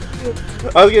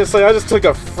 I was gonna say, I just took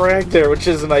a frag there, which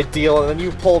isn't ideal, and then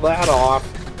you pull that off.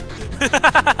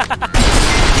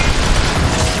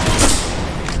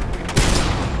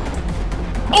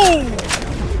 Oh!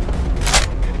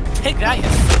 Take that, you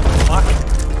fuck.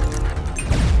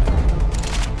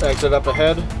 Exit up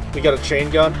ahead. We got a chain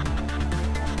gun.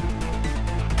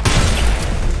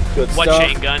 Good what stuff.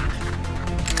 Chain gun?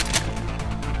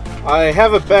 I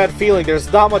have a bad feeling there's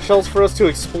not much else for us to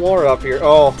explore up here.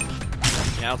 Oh.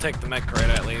 Yeah, I'll take the mech crate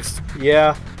at least.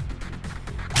 Yeah.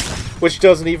 Which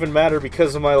doesn't even matter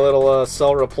because of my little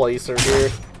cell replacer here.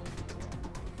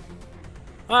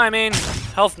 Well, I mean,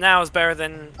 health now is better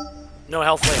than no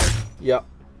health later. Yep.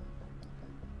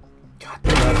 God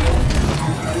damn.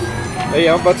 Hey,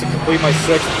 I'm about to complete my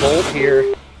 6th bolt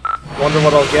here. Wonder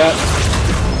what I'll get.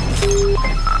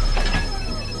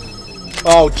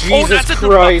 Oh, Jesus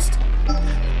Christ.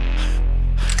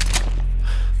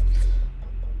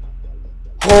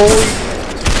 Holy...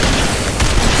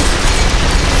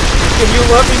 Can you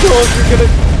let me know if you're gonna...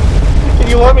 Can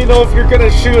you let me know if you're gonna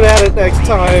shoot at it next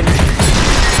time?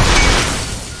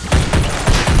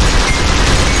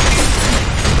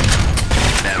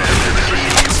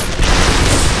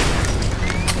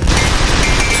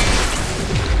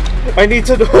 I need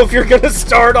to know if you're gonna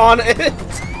start on it.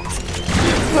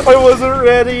 I wasn't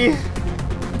ready.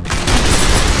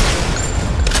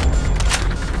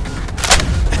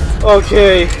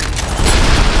 Okay.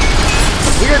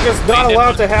 We are just not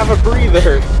allowed to have a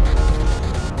breather.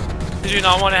 Did you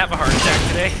not want to have a heart attack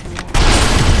today?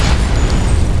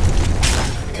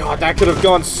 God, that could have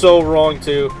gone so wrong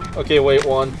too. Okay, wait,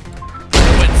 one.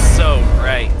 It went so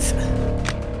right.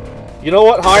 You know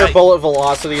what? Higher bullet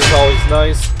velocity is always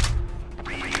nice.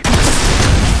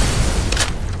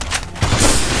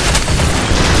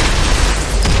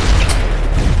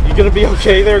 You gonna be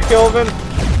okay there, Kelvin?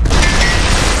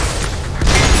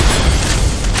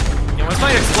 Yeah, once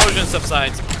my explosion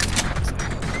subsides.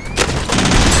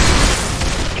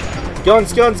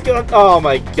 Guns, guns, guns! Oh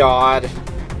my god.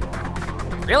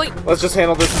 Really? Let's just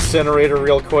handle this incinerator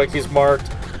real quick. He's marked.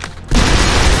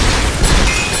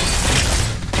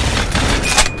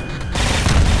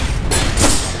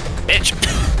 Bitch.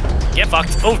 Get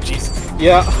fucked. Oh, jeez.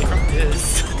 Yeah.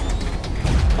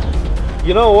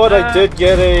 You know what? I did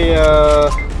get a,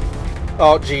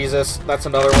 Oh, Jesus. That's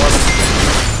another one.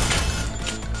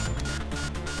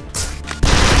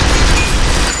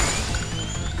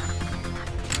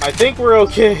 I think we're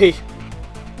okay.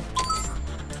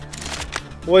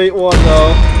 Wait, one,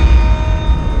 though.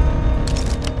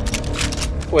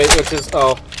 Wait, which is...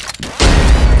 oh.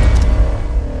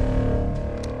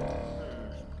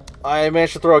 I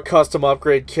managed to throw a custom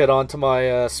upgrade kit onto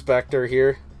my Spectre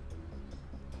here.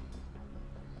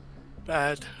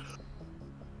 Bad.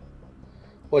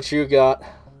 What you got?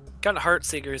 Got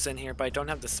Heartseekers in here, but I don't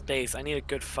have the space. I need a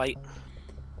good fight.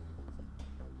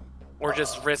 Or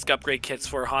just risk upgrade kits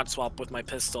for a hot swap with my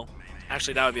pistol.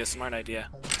 Actually, that would be a smart idea.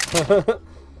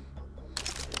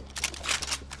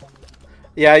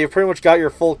 Yeah, you pretty much got your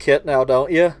full kit now,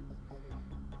 don't you?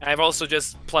 I've also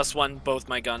just +1 both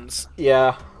my guns.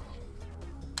 Yeah.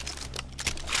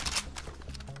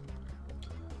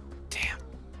 Damn.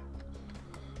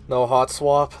 No hot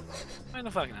swap? Why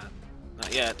the fuck not?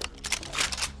 Not yet.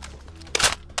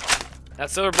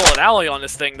 That silver bullet alloy on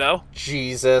this thing, though.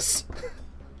 Jesus.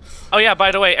 Oh yeah,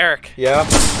 by the way, Eric. Yeah?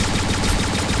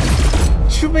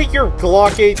 Did you make your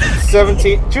Glock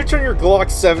 17... Did you turn your Glock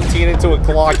 17 into a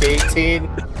Glock 18?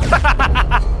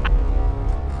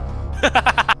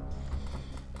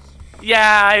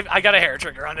 Yeah, I got a hair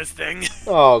trigger on this thing.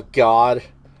 Oh, God.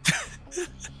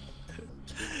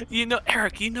 You know,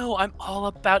 Eric, you know I'm all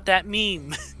about that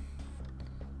meme.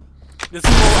 This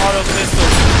full auto pistol.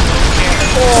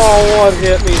 Oh, what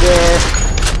hit me there?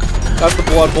 That's the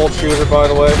blood bolt shooter, by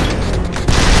the way.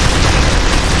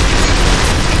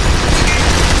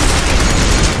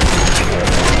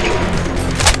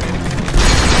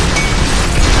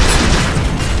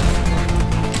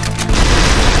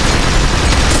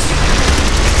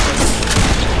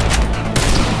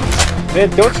 Man,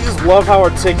 don't you just love how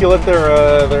articulate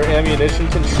their ammunition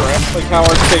can track? Like how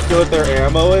articulate their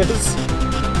ammo is?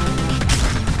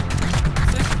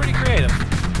 It's pretty creative.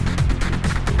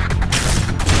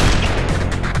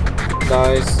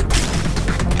 Nice.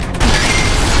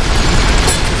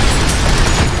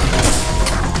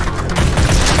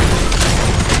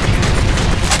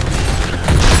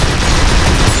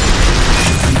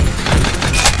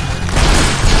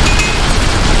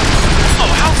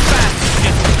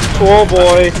 Oh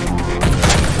boy.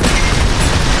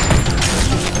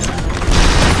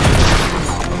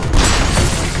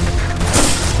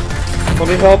 Let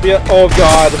me help you. Oh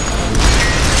god.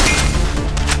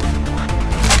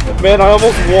 Man, I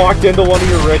almost walked into one of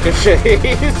your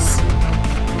ricochets.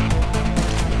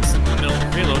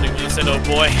 Reloading when you said, oh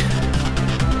boy.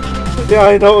 Yeah,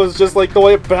 I know. It was just like the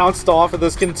way it bounced off of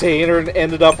this container and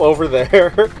ended up over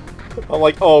there. I'm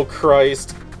like, oh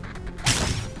Christ.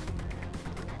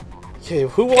 Okay,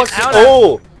 who wants to...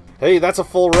 Oh! Hey, that's a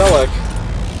full relic.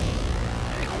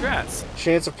 Hey, congrats.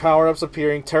 Chance of power-ups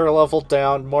appearing, terror level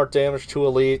down, more damage to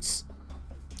elites.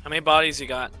 How many bodies you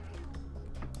got?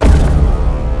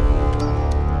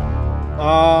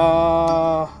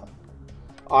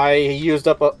 I used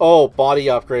up a... Oh, body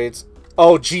upgrades.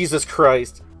 Oh, Jesus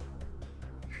Christ.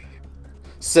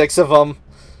 6 of them.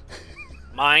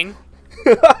 Mine?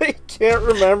 I can't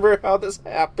remember how this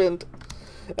happened.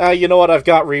 You know what? I've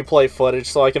got replay footage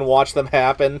so I can watch them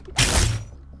happen.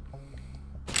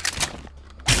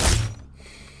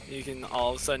 You can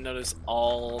all of a sudden notice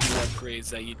all the upgrades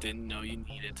that you didn't know you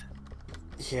needed.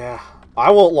 Yeah.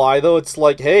 I won't lie, though. It's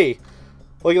like, hey,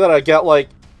 look at that. I got, like,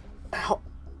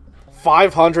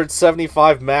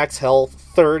 575 max health,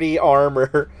 30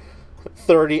 armor,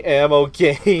 30 ammo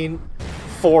gain,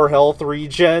 4 health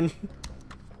regen.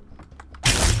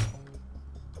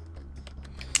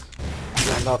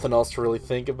 Nothing else to really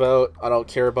think about. I don't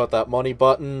care about that money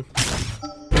button.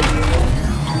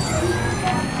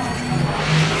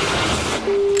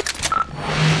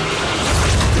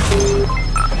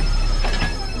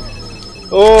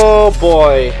 Oh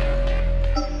boy.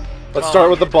 Let's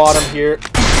start with the bottom here.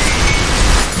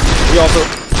 We also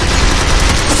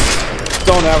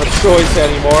don't have a choice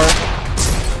anymore.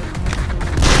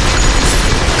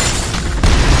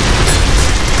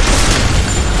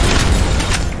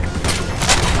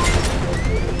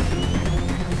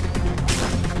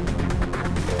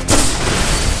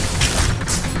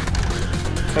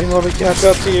 Hey, let me catch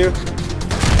up to you.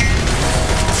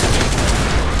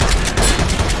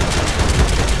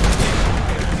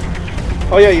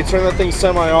 Oh yeah, you turned that thing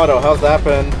semi-auto. How's that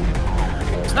been?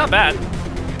 It's not bad.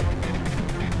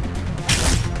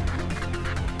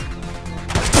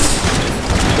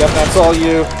 Yep, that's all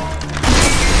you.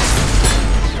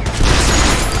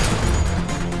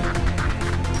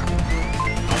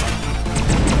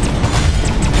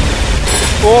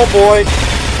 Oh boy.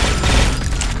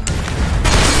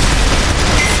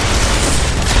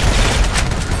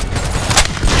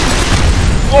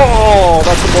 Oh,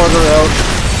 that's a mortar out.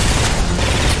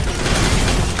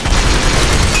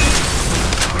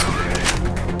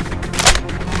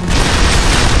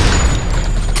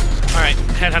 Alright,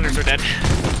 headhunters are dead.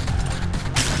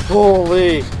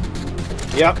 Holy.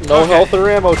 Yep, no health or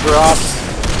ammo drops.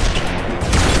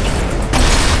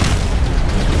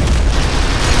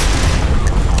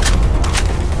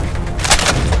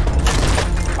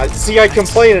 I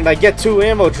complain and I get 2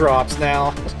 ammo drops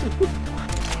now.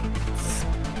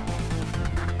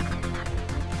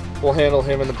 We'll handle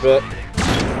him in a bit.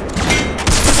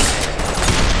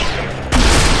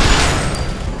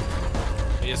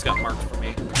 He just got marked for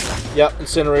me. Yep,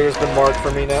 incinerator's been marked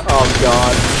for me now. Oh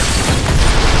god.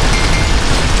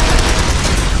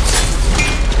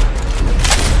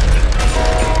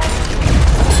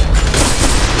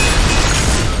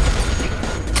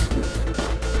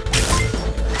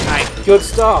 Good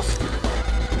stuff.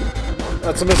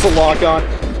 That's a missile lock on.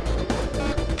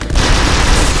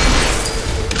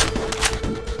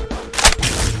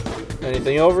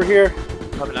 Anything over here?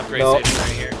 Have an upgrade Nope. station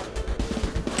right here.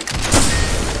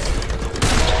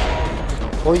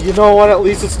 Well, you know what? At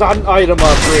least it's not an item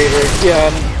upgrader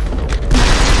again.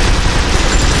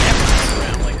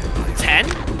 Around like 10?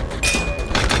 2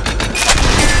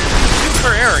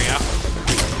 per area.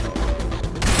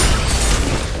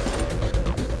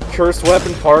 Cursed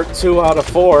weapon part 2 out of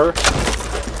 4.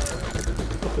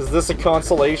 Is this a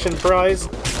consolation prize?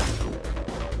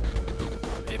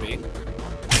 Maybe.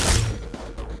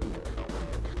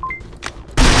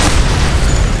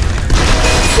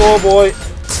 Oh boy.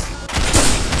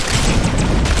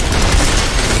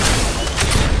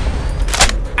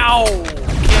 Ow!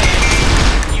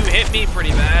 Okay. You hit me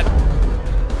pretty bad.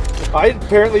 I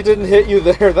apparently didn't hit you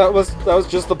there. That was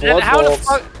just the blood How the bolts.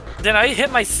 fuck? Did I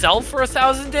hit myself for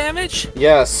 1,000 damage?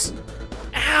 Yes.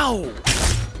 Ow!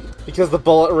 Because the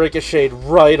bullet ricocheted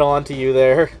right onto you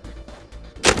there.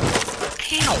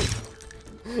 Ow!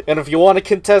 And if you want to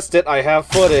contest it, I have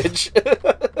footage.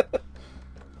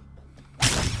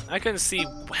 I couldn't see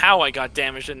how I got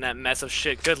damaged in that mess of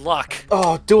shit. Good luck.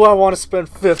 Oh, do I want to spend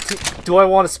 50? Do I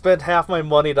want to spend half my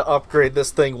money to upgrade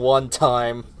this thing one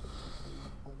time?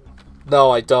 No,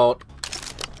 I don't.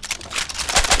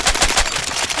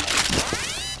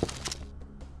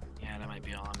 Yeah, that might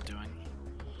be all I'm doing.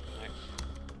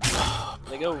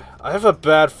 There you go. I have a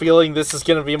bad feeling this is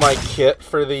gonna be my kit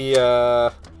for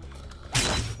the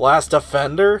Last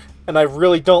Offender, and I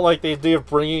really don't like the idea of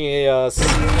bringing a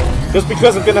just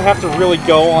because I'm gonna have to really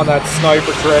go on that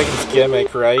Sniper Dragon's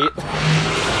gimmick, right?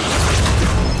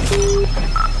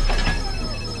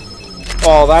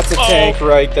 Oh, that's a tank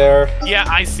right there. Yeah,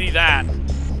 I see that.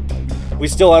 We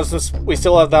still have some. We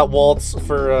still have that waltz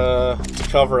for to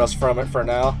cover us from it for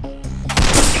now.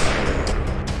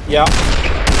 Yeah.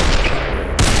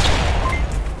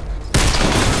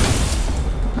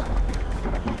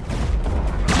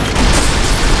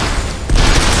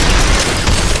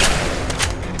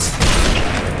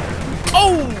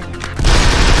 Oh!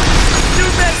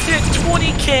 Dude, that's hit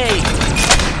 20k!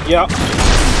 Yeah.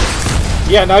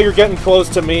 Yeah, now you're getting close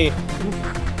to me.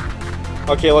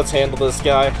 Okay, let's handle this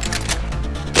guy.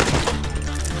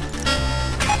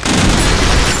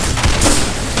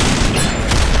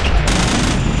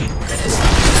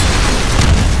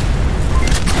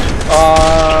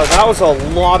 That was a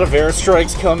lot of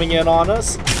airstrikes coming in on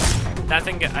us. That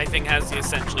thing, I think, has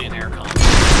essentially an air con.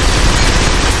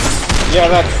 Yeah,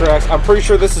 that tracks. I'm pretty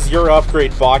sure this is your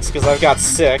upgrade box, because I've got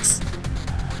 6.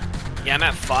 Yeah, I'm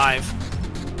at 5.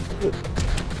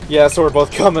 Yeah, so we're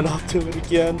both coming up to it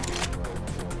again.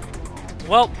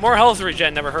 Well, more health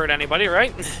regen never hurt anybody,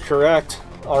 right? Correct.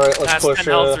 Alright, let's That's push 10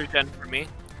 health regen for me.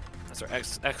 That's our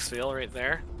exfil right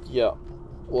there. Yeah,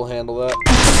 we'll handle that.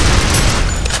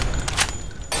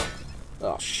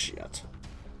 Oh, shit.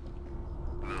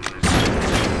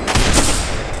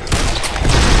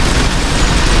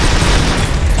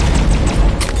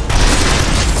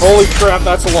 Holy crap,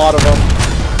 that's a lot of them.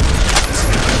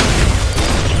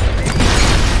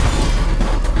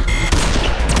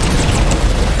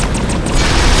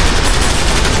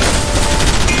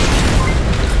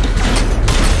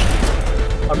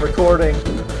 I'm recording. Yep.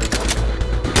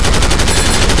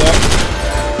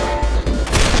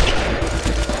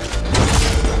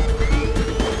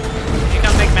 You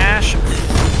gonna make mash?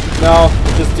 No,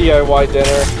 just DIY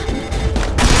dinner.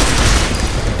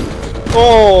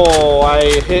 Oh,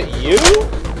 I hit you?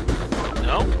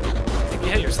 No? I think you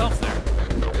hit yourself there.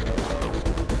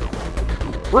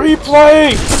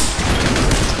 Replay!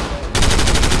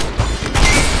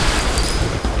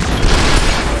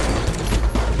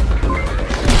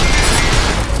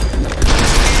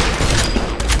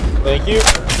 Thank you.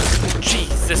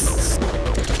 Jesus.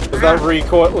 Was that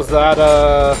recoil? Was that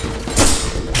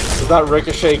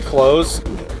ricochet close?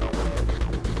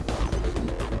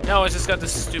 No, it's just got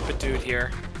this stupid dude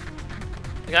here.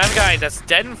 Like, I have a guy that's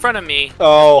dead in front of me,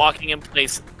 Oh. walking in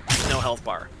place, no health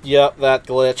bar. Yep, that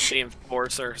glitch. The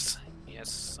enforcers. Yes,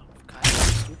 so God, it's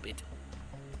so stupid.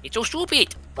 It's so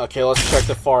stupid! Okay, let's check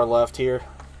the far left here.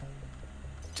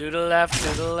 To the left, to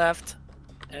the left.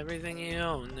 Everything you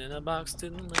own in a box to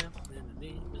the left.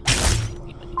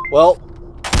 Well.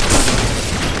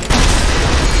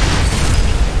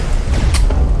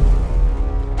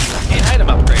 Hey, item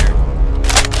upgrader.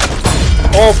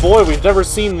 Oh boy, we've never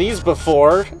seen these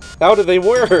before. How do they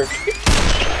work?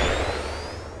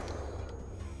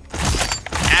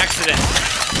 Accident.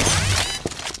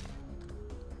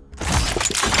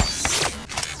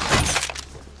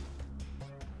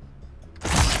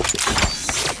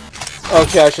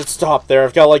 Okay, I should stop there.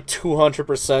 I've got like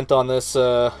 200% on this,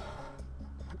 on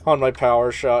my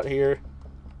power shot here.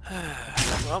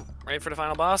 Well, ready for the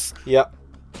final boss? Yep.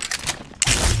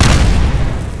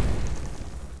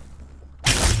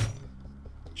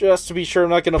 Just to be sure I'm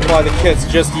not going to apply the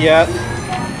kits just yet.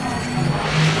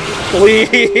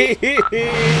 Please!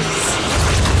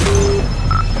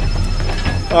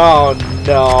 Oh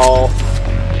no.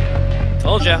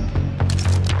 Told ya.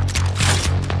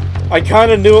 I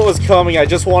kind of knew it was coming, I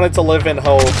just wanted to live in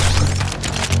hope.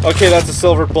 Okay, that's a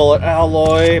silver bullet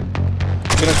alloy. I'm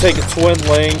gonna take a twin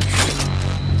link.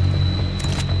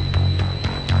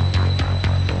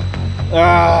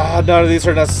 Ah, none of these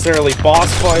are necessarily boss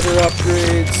fighter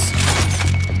upgrades.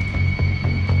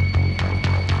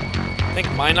 I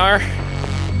think mine are.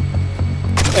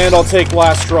 And I'll take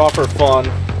last straw for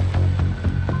fun.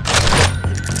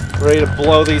 Ready to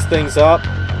blow these things up?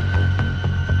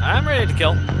 I'm ready to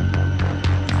kill.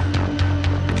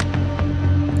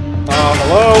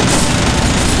 Hello?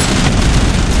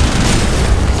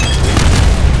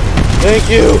 Thank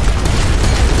you!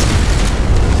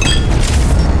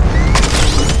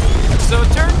 So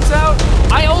it turns out,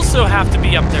 I also have to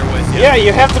be up there with you. Yeah,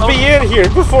 you have to be in here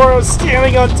before I was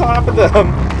standing on top of them.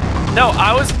 No,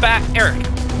 I was back, Eric.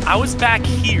 I was back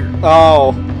here.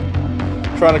 Oh.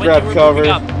 Trying to when grab you were cover.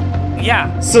 moving up.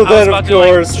 Yeah. So I then, was about of to,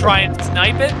 course... like, try and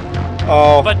snipe it.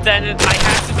 Oh. But then I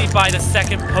had to be by the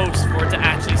second post for it to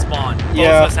actually spawn. Both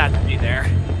Yeah. of us had to be there.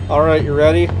 Alright, you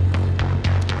ready?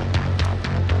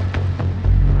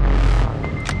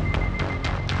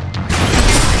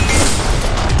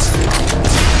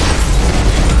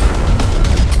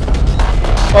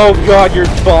 Oh god,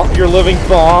 your living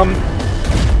bomb.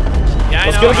 Yeah, I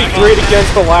It's know. gonna be great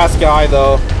against the last guy,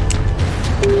 though.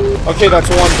 Okay, that's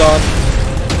one done.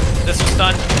 This was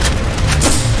done.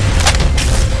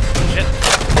 Shit.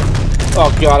 Oh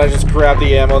god, I just grabbed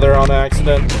the ammo there on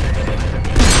accident.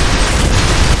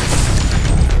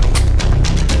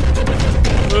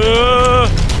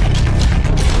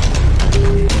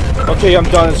 Okay, I'm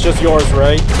done. It's just yours,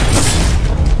 right?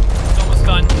 It's almost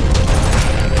done.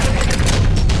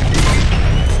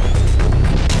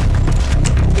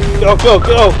 Go, go,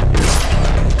 go!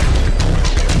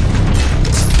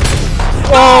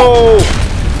 Oh!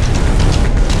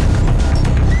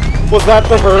 Was that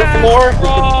the hurt floor?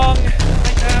 Wrong. I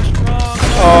dashed wrong.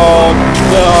 Oh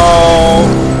no!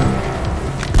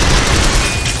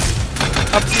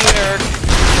 Up to you, Eric.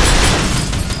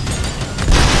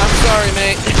 I'm sorry,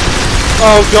 mate.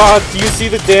 Oh god, do you see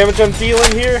the damage I'm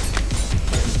dealing here?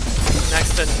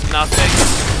 Next to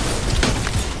nothing.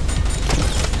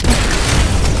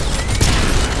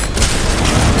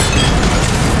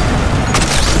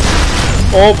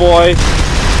 Oh boy.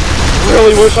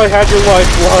 Really wish I had your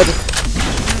lifeblood.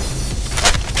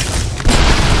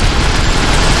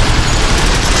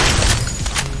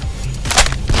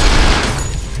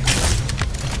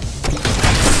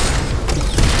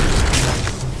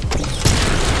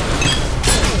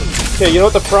 Okay, you know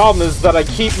what the problem is? That I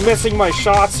keep missing my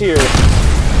shots here.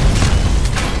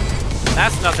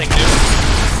 That's nothing new.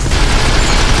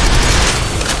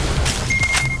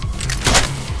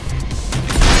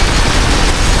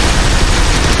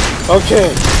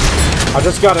 Okay, I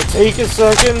just gotta take a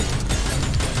second.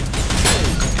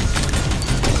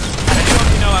 I do want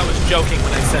you to know I was joking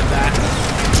when I said that.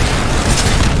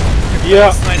 You're Yeah.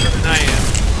 a sniper than I am.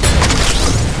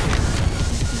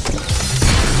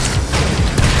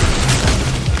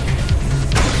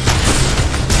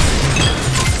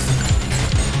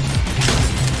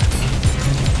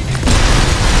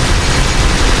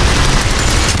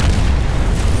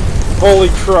 Holy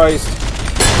Christ.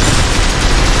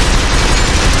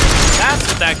 That's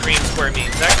what that green square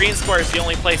means. That green square is the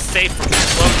only place safe from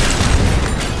explosion.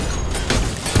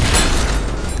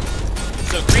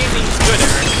 So green means good,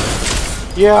 Eric.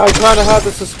 Yeah, I kinda had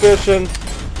the suspicion.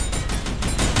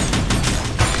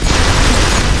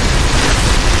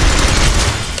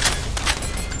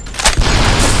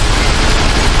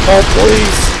 Oh,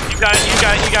 please! You got it, you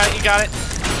got it, you got it, you got it.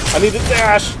 I need to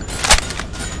dash!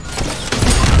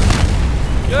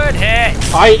 Good hit!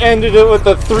 I ended it with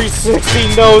a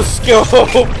 360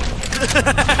 no-scope!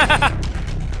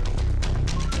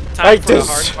 Time for a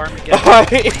hard Armageddon.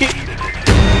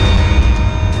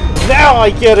 Now I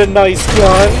get a nice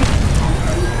gun!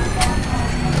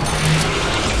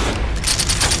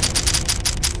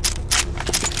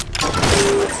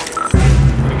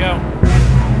 Here we go.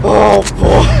 Oh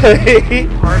boy!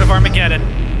 Heart of Armageddon.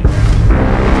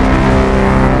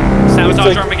 Sabotage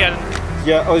like, Armageddon.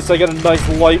 Yeah, at least I got a nice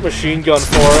light machine gun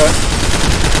for it.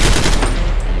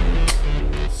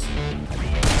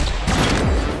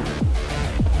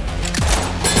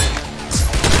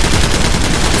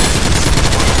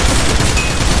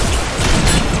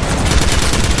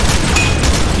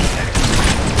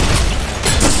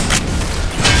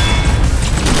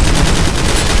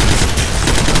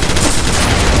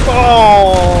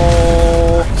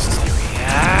 Oh!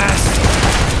 Yes.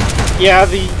 Yeah,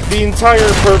 the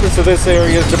entire purpose of this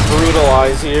area is to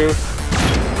brutalize you.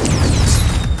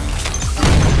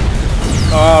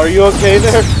 Are you okay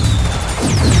there?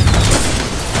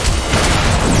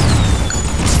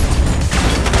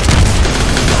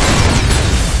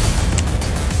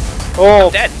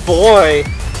 Oh boy!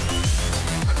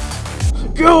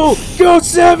 Go! Go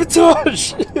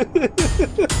sabotage!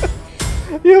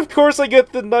 Yeah, of course I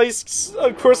get the nice.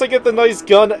 Of course I get the nice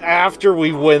gun after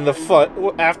we win the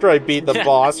after I beat the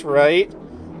boss, right?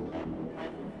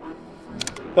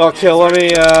 Okay, let me